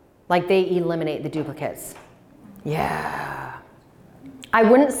 Like they eliminate the duplicates. Yeah. I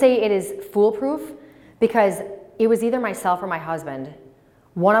wouldn't say it is foolproof because it was either myself or my husband.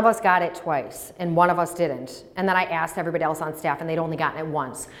 One of us got it twice and one of us didn't. And then I asked everybody else on staff and they'd only gotten it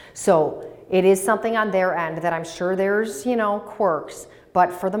once. So it is something on their end that I'm sure there's, quirks,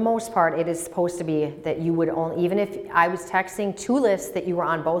 but for the most part, it is supposed to be that you would only, even if I was texting 2 lists that you were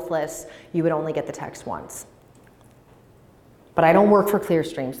on both lists, you would only get the text once. But I don't work for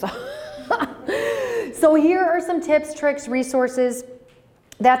Clearstream, so. So here are some tips, tricks, resources.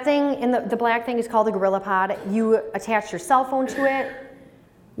 That thing, in the black thing is called the Gorilla Pod. You attach your cell phone to it.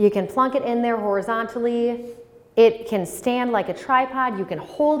 You can plunk it in there horizontally. It can stand like a tripod. You can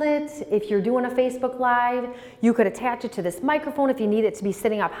hold it if you're doing a Facebook Live. You could attach it to this microphone if you need it to be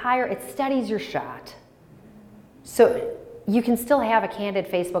sitting up higher. It steadies your shot. So you can still have a candid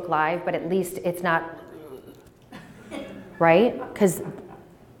Facebook Live, but at least it's not, right? Because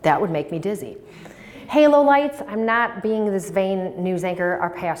that would make me dizzy. Halo lights, I'm not being this vain news anchor.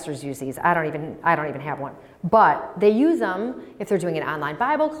 Our pastors use these. I don't even have one. But they use them if they're doing an online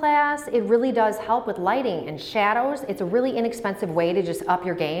Bible class. It really does help with lighting and shadows. It's a really inexpensive way to just up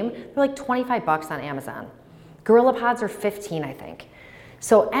your game. They're like 25 bucks on Amazon. Gorilla Pods are 15, I think.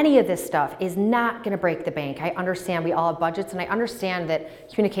 So any of this stuff is not gonna break the bank. I understand we all have budgets, and I understand that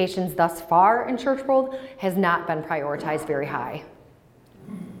communications thus far in church world has not been prioritized very high.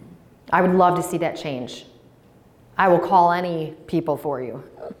 I would love to see that change. I will call any people for you.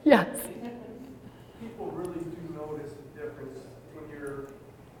 Yes. People really do notice the difference when you're,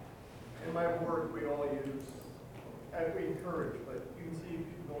 in my work, we all use, and we encourage, but you can see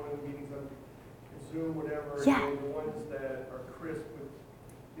people going to meetings on Zoom, whatever, Yeah. and the ones that are crisp, with,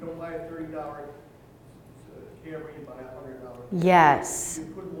 you don't buy a $30 camera, you buy $100. Yes.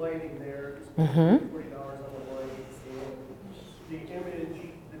 You put lighting there, it's Mm-hmm. $40 on the lighting, and the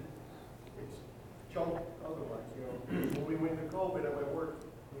image, it's junk otherwise, you know. When we went to COVID at my work,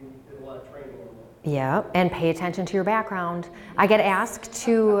 we did a lot of training on that. Yeah, and pay attention to your background. I get asked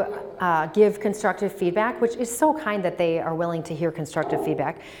to give constructive feedback, which is so kind that they are willing to hear constructive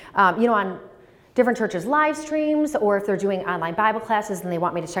feedback. On different churches' live streams, or if they're doing online Bible classes and they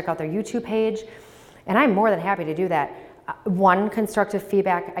want me to check out their YouTube page, and I'm more than happy to do that. One constructive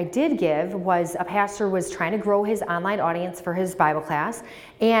feedback I did give was a pastor was trying to grow his online audience for his Bible class,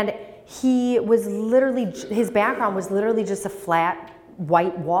 and his background was literally just a flat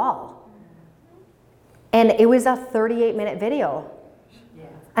white wall. And it was a 38-minute video. Yeah.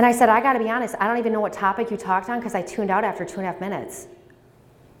 And I said, I gotta be honest, I don't even know what topic you talked on because I tuned out after 2.5 minutes.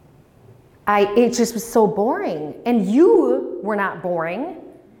 It just was so boring. And you were not boring.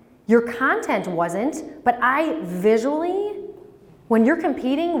 Your content wasn't, but I visually, when you're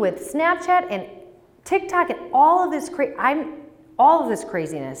competing with Snapchat and TikTok and all of this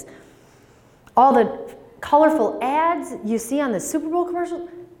craziness, all the colorful ads you see on the Super Bowl commercial,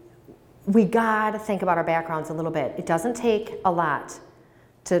 we gotta think about our backgrounds a little bit. It doesn't take a lot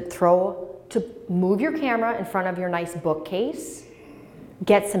to move your camera in front of your nice bookcase,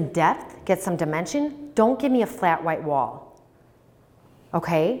 get some depth, get some dimension. Don't give me a flat white wall,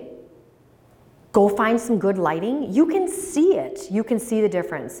 okay? Go find some good lighting. You can see it. You can see the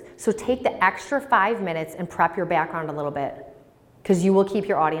difference. So take the extra 5 minutes and prep your background a little bit, because you will keep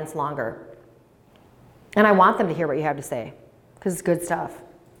your audience longer. And I want them to hear what you have to say, because it's good stuff.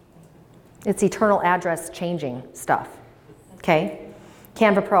 It's eternal address changing stuff, okay?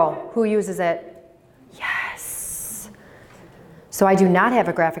 Canva Pro, who uses it? Yes. So I do not have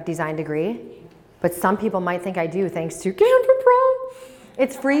a graphic design degree, but some people might think I do thanks to Canva Pro.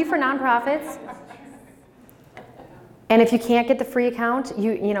 It's free for nonprofits. And if you can't get the free account,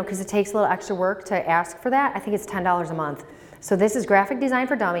 you know, because it takes a little extra work to ask for that, I think it's $10 a month. So this is Graphic Design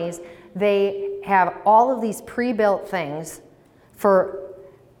for Dummies. They have all of these pre-built things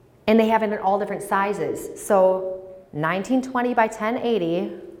and they have it in all different sizes. So 1920 by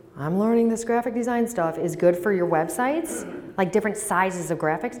 1080, I'm learning this graphic design stuff, is good for your websites, like different sizes of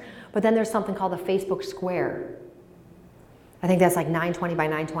graphics. But then there's something called a Facebook Square. I think that's like 920 by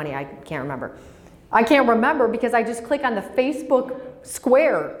 920, I can't remember. I can't remember because I just click on the Facebook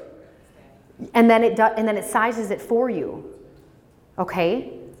Square and then it sizes it for you,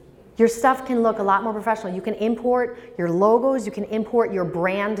 okay? Your stuff can look a lot more professional. You can import your logos, you can import your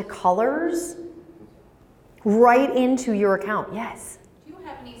brand colors right into your account, yes. Do you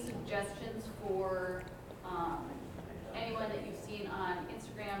have any suggestions for anyone that you've seen on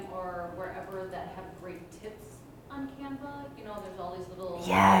Instagram or wherever that have great tips on Canva? You know, there's all these little...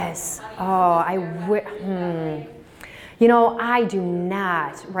 Yes. Oh, You know, I do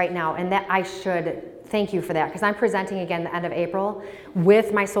not right now, and that I should. Thank you for that, because I'm presenting again the end of April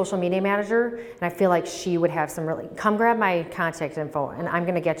with my social media manager, and I feel like she would have some really, come grab my contact info, and I'm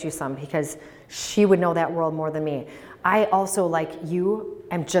gonna get you some, because she would know that world more than me. I also, like you,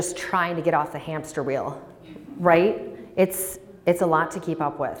 am just trying to get off the hamster wheel, right? It's a lot to keep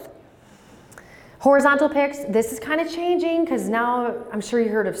up with. Horizontal pics, this is kind of changing, because now I'm sure you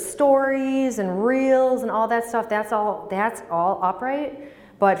heard of stories and reels and all that stuff. That's all upright.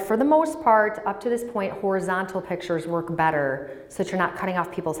 But for the most part, up to this point, horizontal pictures work better so that you're not cutting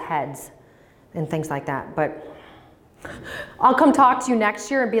off people's heads and things like that. But I'll come talk to you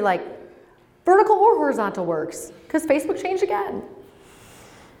next year and be like, vertical or horizontal works, because Facebook changed again.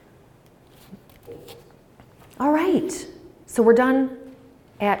 All right, so we're done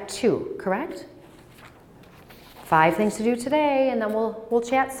at 2, correct? 5 things to do today, and then we'll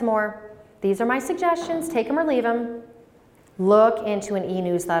chat some more. These are my suggestions, take them or leave them. Look into an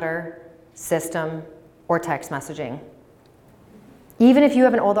e-newsletter system or text messaging. Even if you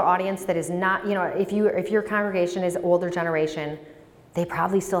have an older audience that is not, you know, if your congregation is older generation, they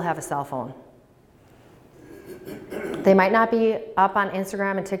probably still have a cell phone. They might not be up on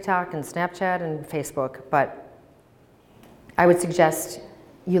Instagram and TikTok and Snapchat and Facebook, but I would suggest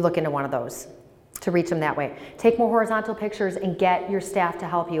you look into one of those to reach them that way. Take more horizontal pictures and get your staff to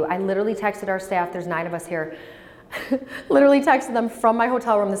help you. I literally texted our staff, there's 9 of us here, literally texted them from my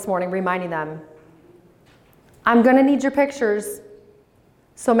hotel room this morning, reminding them, I'm gonna need your pictures,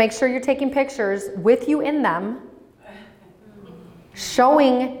 so make sure you're taking pictures with you in them,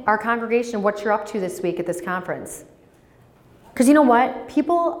 showing our congregation what you're up to this week at this conference. Because you know what?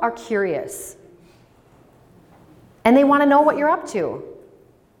 People are curious. And they want to know what you're up to,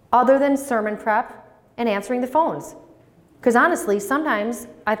 other than sermon prep and answering the phones. Because honestly, sometimes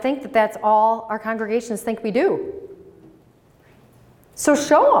I think that that's all our congregations think we do. So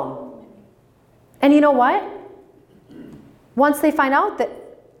show them. And you know what? Once they find out that,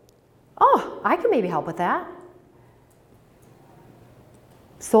 oh, I can maybe help with that.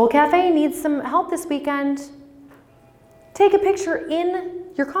 Soul Cafe needs some help this weekend. Take a picture in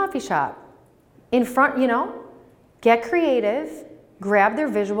your coffee shop. In front, get creative, grab their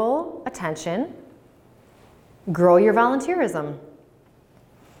visual attention, grow your volunteerism.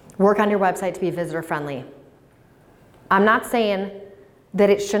 Work on your website to be visitor friendly. I'm not saying that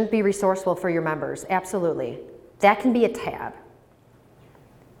it shouldn't be resourceful for your members. Absolutely. That can be a tab.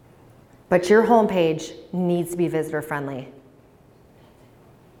 But your homepage needs to be visitor friendly.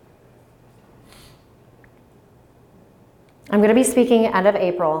 I'm going to be speaking end of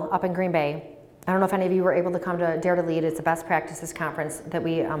April up in Green Bay. I don't know if any of you were able to come to Dare to Lead. It's a best practices conference that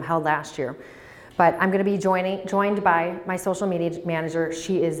we held last year. But I'm going to be joined by my social media manager.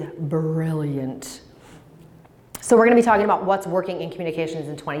 She is brilliant. So we're going to be talking about what's working in communications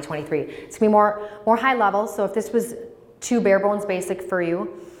in 2023. It's going to be more high level. So if this was too bare bones basic for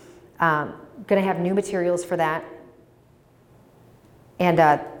you, going to have new materials for that.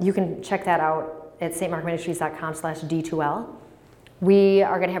 And you can check that out at stmarkministries.com/D2L. We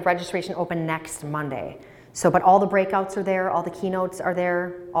are going to have registration open next Monday. But all the breakouts are there, all the keynotes are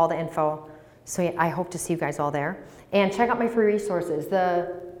there, all the info. So yeah, I hope to see you guys all there. And check out my free resources.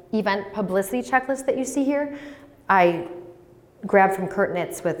 The event publicity checklist that you see here, I grabbed from Kurt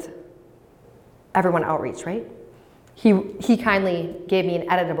Nitz with Everyone Outreach, right? He kindly gave me an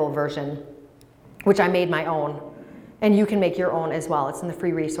editable version, which I made my own. And you can make your own as well. It's in the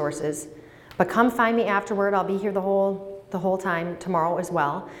free resources. But come find me afterward. I'll be here the whole time tomorrow as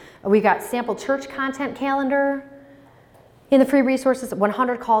well. We got sample church content calendar in the free resources,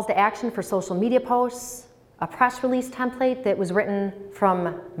 100 calls to action for social media posts, a press release template that was written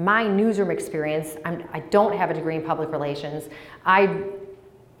from my newsroom experience. I don't have a degree in public relations. I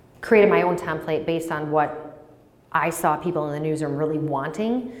created my own template based on what I saw people in the newsroom really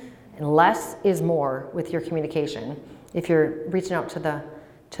wanting, and less is more with your communication. If you're reaching out to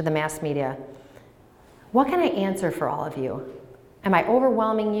the mass media, what can I answer for all of you? Am I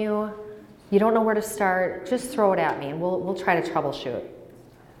overwhelming you? You don't know where to start? Just throw it at me and we'll try to troubleshoot.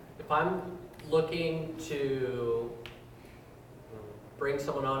 If I'm looking to bring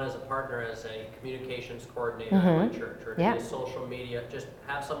someone on as a partner, as a communications coordinator in my church, or to do social media, just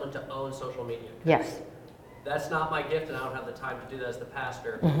have someone to own social media. Yes. That's not my gift and I don't have the time to do that as the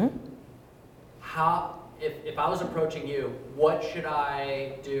pastor. If I was approaching you, what should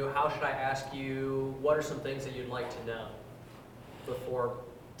I do? How should I ask you? What are some things that you'd like to know before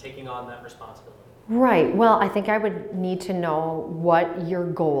taking on that responsibility? Right. Well, I think I would need to know what your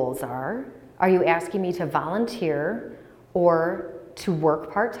goals are. Are you asking me to volunteer or to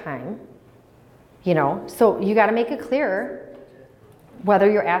work part-time? So you got to make it clear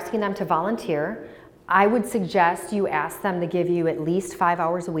whether you're asking them to volunteer. I would suggest you ask them to give you at least 5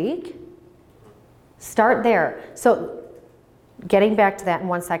 hours a week. Start there. So getting back to that in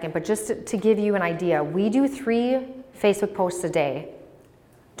 1 second, but just to give you an idea, we do 3 Facebook posts a day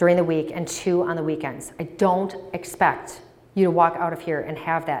during the week and 2 on the weekends. I don't expect you to walk out of here and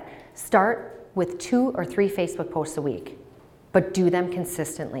have that. Start with 2 or 3 Facebook posts a week, but do them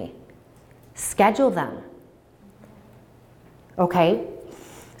consistently. Schedule them. Okay?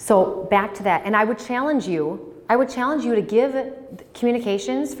 So back to that. And I would challenge you to give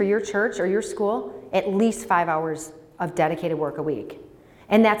communications for your church or your school at least 5 hours of dedicated work a week.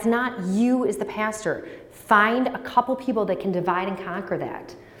 And that's not you as the pastor. Find a couple people that can divide and conquer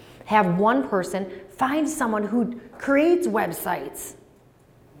that. Have one person, find someone who creates websites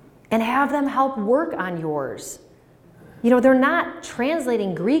and have them help work on yours. They're not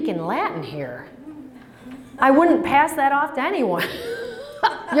translating Greek and Latin here. I wouldn't pass that off to anyone.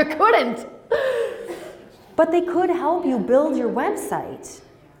 You couldn't. But they could help you build your website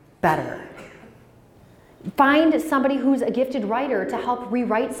better. Find somebody who's a gifted writer to help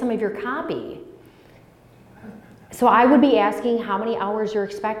rewrite some of your copy. So I would be asking how many hours you're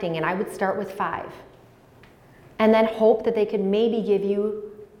expecting, and I would start with 5. And then hope that they could maybe give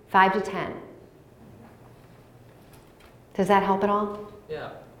you 5 to 10. Does that help at all? Yeah.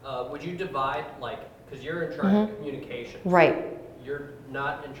 Would you divide, because you're in charge of communication. Right. You're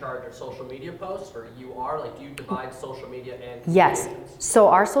not in charge of social media posts, or you are? Do you divide social media and Yes. So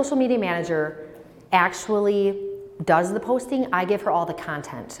our social media manager actually does the posting. I give her all the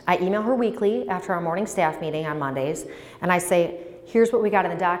content. I email her weekly after our morning staff meeting on Mondays, and I say, here's what we got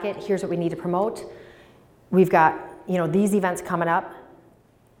in the docket, here's what we need to promote. We've got, these events coming up,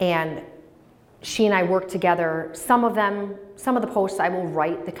 and she and I work together. Some of the posts I will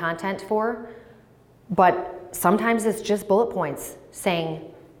write the content for, but sometimes it's just bullet points saying,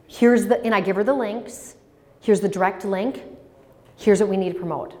 and I give her the links, here's the direct link, here's what we need to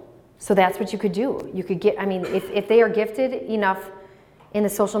promote. So that's what you could do. You could get, I mean, if they are gifted enough in the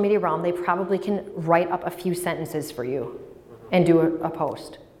social media realm, they probably can write up a few sentences for you and do a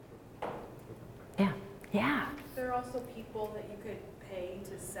post. Yeah. Yeah. There are also people that you could pay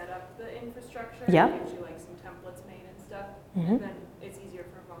to set up the infrastructure. Yep. It gives you like some templates made and stuff. Mhm. And then it's easier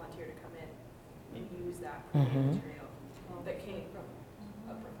for a volunteer to come in and use that material that came from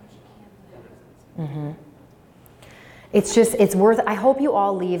a professional. It's worth, I hope you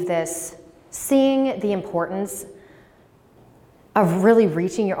all leave this seeing the importance of really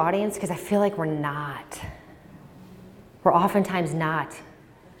reaching your audience, because I feel like we're not. We're oftentimes not.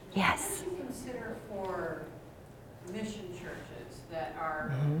 Yes. What do you consider for mission churches that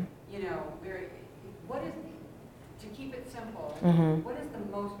are, you know, what is, to keep it simple, what is the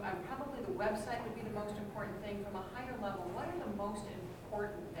most, probably the website would be the most important thing. From a higher level, what are the most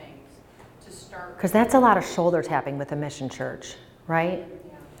important things to start? Because that's a lot of shoulder tapping with a mission church, right?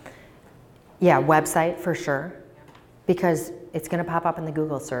 Yeah, website for sure, because it's going to pop up in the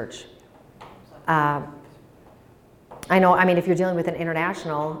Google search. I know, I mean, if you're dealing with an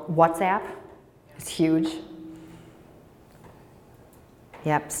international, WhatsApp is huge.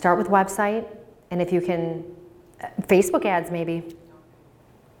 Yep, start with website, and if you can, Facebook ads maybe.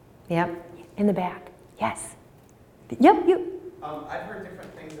 Yep, in the back, yes. Yep, you. I've heard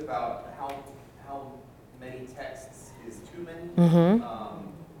different things about how many texts is too many.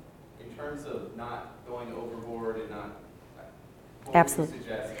 In terms of not going overboard and not, what Absolutely. would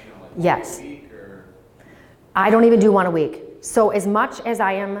you suggest, you know, like Yes. a week or? I don't even do one a week. So as much as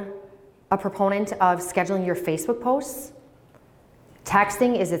I am a proponent of scheduling your Facebook posts,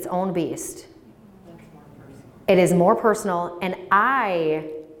 texting is its own beast. It is more personal, and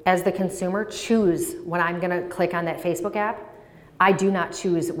I, as the consumer, choose when I'm gonna click on that Facebook app. I do not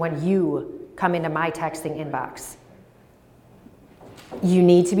choose when you come into my texting inbox. You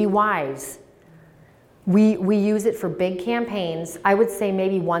need to be wise. We use it for big campaigns. I would say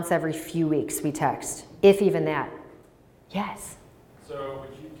maybe once every few weeks we text, if even that. Yes. So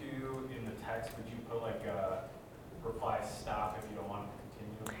would you do in the text, would you put like a reply stop if you don't want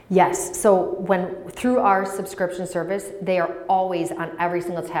to continue? Yes, so through our subscription service, they are always on every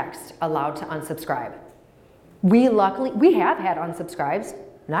single text allowed to unsubscribe. We have had unsubscribes. I'm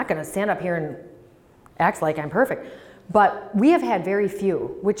not gonna stand up here and act like I'm perfect, but we have had very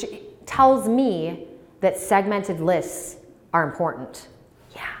few, which tells me that segmented lists are important.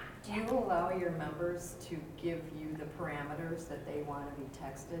 Yeah. Do you allow your members to give you the parameters that they want to be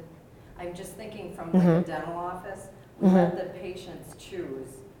texted? I'm just thinking from like the dental office, we let the patients choose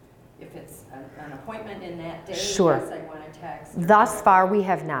if it's an appointment in that day. Sure. Yes, I want to text. Thus far, we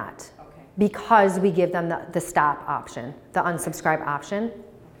have not, Okay. because we give them the stop option, the unsubscribe option.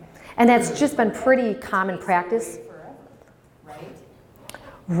 And that's just been pretty common practice. Forever, right?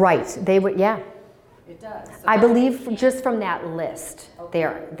 Right, they would, yeah. It does. So I now believe they just from that list, they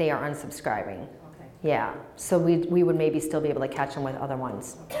are unsubscribing. Okay. Yeah, so we would maybe still be able to catch them with other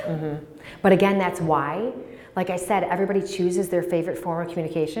ones. But again, that's why, like I said, everybody chooses their favorite form of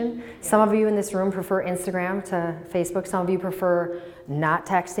communication. Some of you in this room prefer Instagram to Facebook. Some of you prefer not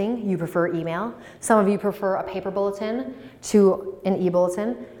texting. You prefer email. Some of you prefer a paper bulletin to an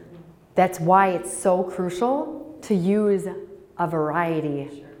e-bulletin. That's why it's so crucial to use a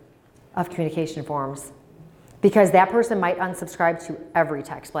variety of communication forms, because that person might unsubscribe to every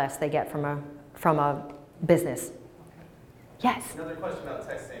text blast they get from a business. Yes. Another question about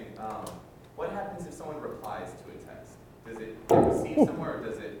texting. What happens if someone replies to a text? Does it get received somewhere, or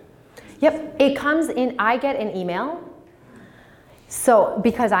does it? Yep, it comes in, I get an email, so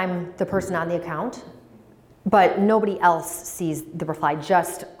because I'm the person on the account, but nobody else sees the reply,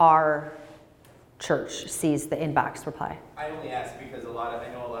 just our church sees the inbox reply. I only ask because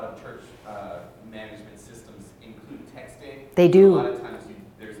I know a lot of church management systems include texting. They do. A lot of times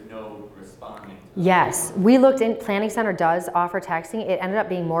there's no responding. Yes, we looked in, Planning Center does offer texting. It ended up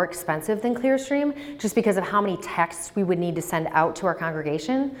being more expensive than ClearStream just because of how many texts we would need to send out to our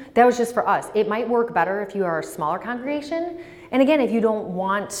congregation. That was just for us. It might work better if you are a smaller congregation. And again, if you don't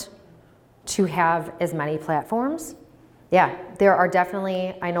want to have as many platforms. Yeah, there are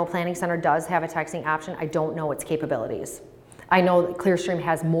definitely, I know Planning Center does have a texting option. I don't know its capabilities. I know that ClearStream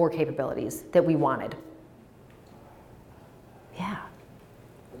has more capabilities that we wanted. Yeah.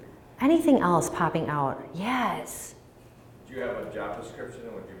 Anything else popping out? Yes. Do you have a job description,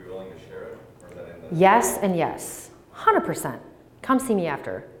 and would you be willing to share it? Or is that in the... Yes and yes. 100%. Come see me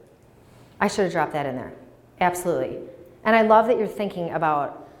after. I should have dropped that in there. Absolutely. And I love that you're thinking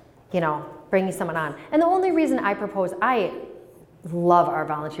about, bringing someone on. And the only reason I propose, I love our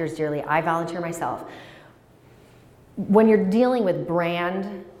volunteers dearly. I volunteer myself. When you're dealing with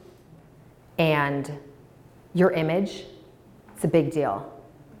brand and your image, it's a big deal.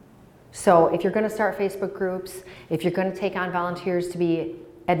 So if you're going to start Facebook groups, if you're going to take on volunteers to be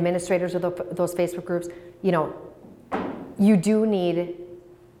administrators of those Facebook groups, you do need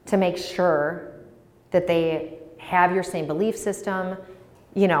to make sure that they have your same belief system,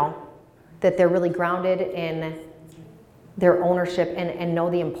 that they're really grounded in their ownership and know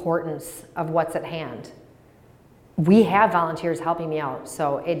the importance of what's at hand. We have volunteers helping me out,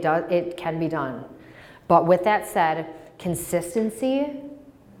 so it can be done. But with that said, consistency,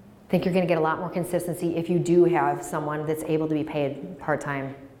 I think you're going to get a lot more consistency if you do have someone that's able to be paid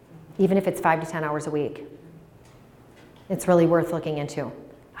part-time, even if it's 5 to 10 hours a week. It's really worth looking into.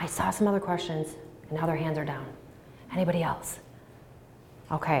 I saw some other questions, and now their hands are down. Anybody else?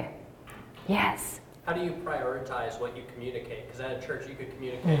 Okay. Yes. How do you prioritize what you communicate? Because at a church you could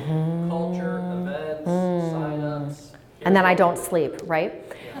communicate culture, events, sign-ups. And then I don't sleep, right?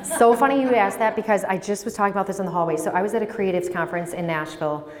 Yeah. So funny you asked that because I just was talking about this in the hallway. So I was at a creatives conference in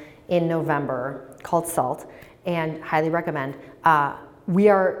Nashville in November called SALT, and highly recommend. We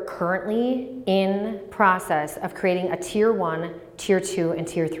are currently in process of creating a tier 1, tier 2, and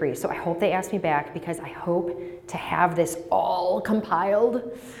tier 3. So I hope they ask me back because I hope to have this all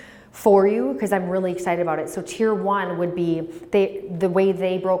compiled for you because I'm really excited about it. So tier 1 would be, the way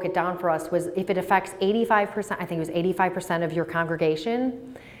they broke it down for us was if it affects 85%, I think it was 85% of your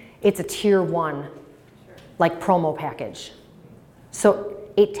congregation, it's a tier 1, like promo package. So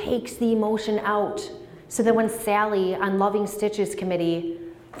it takes the emotion out. So that when Sally on Loving Stitches committee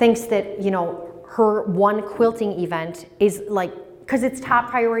thinks that, her one quilting event is because it's top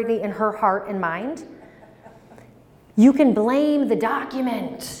priority in her heart and mind, you can blame the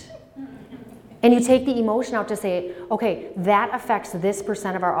document. And you take the emotion out to say, okay, that affects this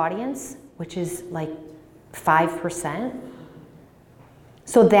percent of our audience, which is 5%.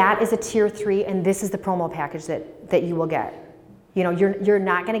 So that is a tier 3, and this is the promo package that you will get. You're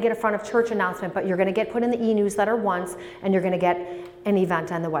not going to get a front of church announcement, but you're going to get put in the e-newsletter once, and you're going to get an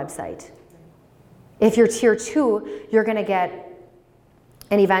event on the website. If you're tier 2, you're going to get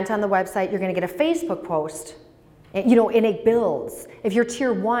an event on the website, you're going to get a Facebook post, and it builds. If you're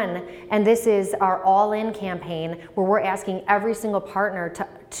tier 1, and this is our all-in campaign, where we're asking every single partner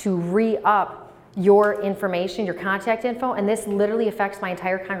to re-up your information, your contact info, and this literally affects my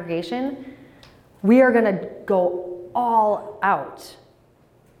entire congregation, we are going to go all out.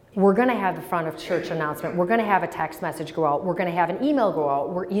 We're going to have the front of church announcement. We're going to have a text message go out. We're going to have an email go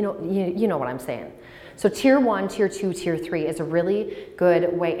out. You know what I'm saying. So tier 1, tier 2, tier 3 is a really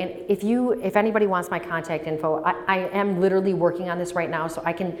good way. And if anybody wants my contact info, I am literally working on this right now, so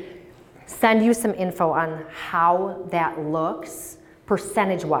I can send you some info on how that looks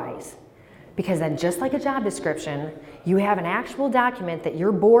percentage-wise. Because then, just like a job description, you have an actual document that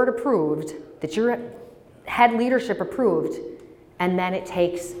your board approved, that your head leadership approved, and then it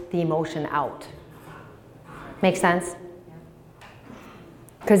takes the emotion out. Make sense?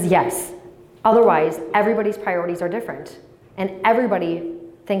 Because yes, otherwise everybody's priorities are different, and everybody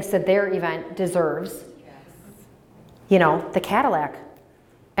thinks that their event deserves, the Cadillac,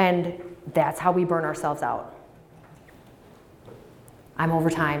 and that's how we burn ourselves out. I'm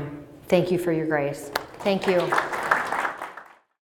over time. Thank you for your grace. Thank you.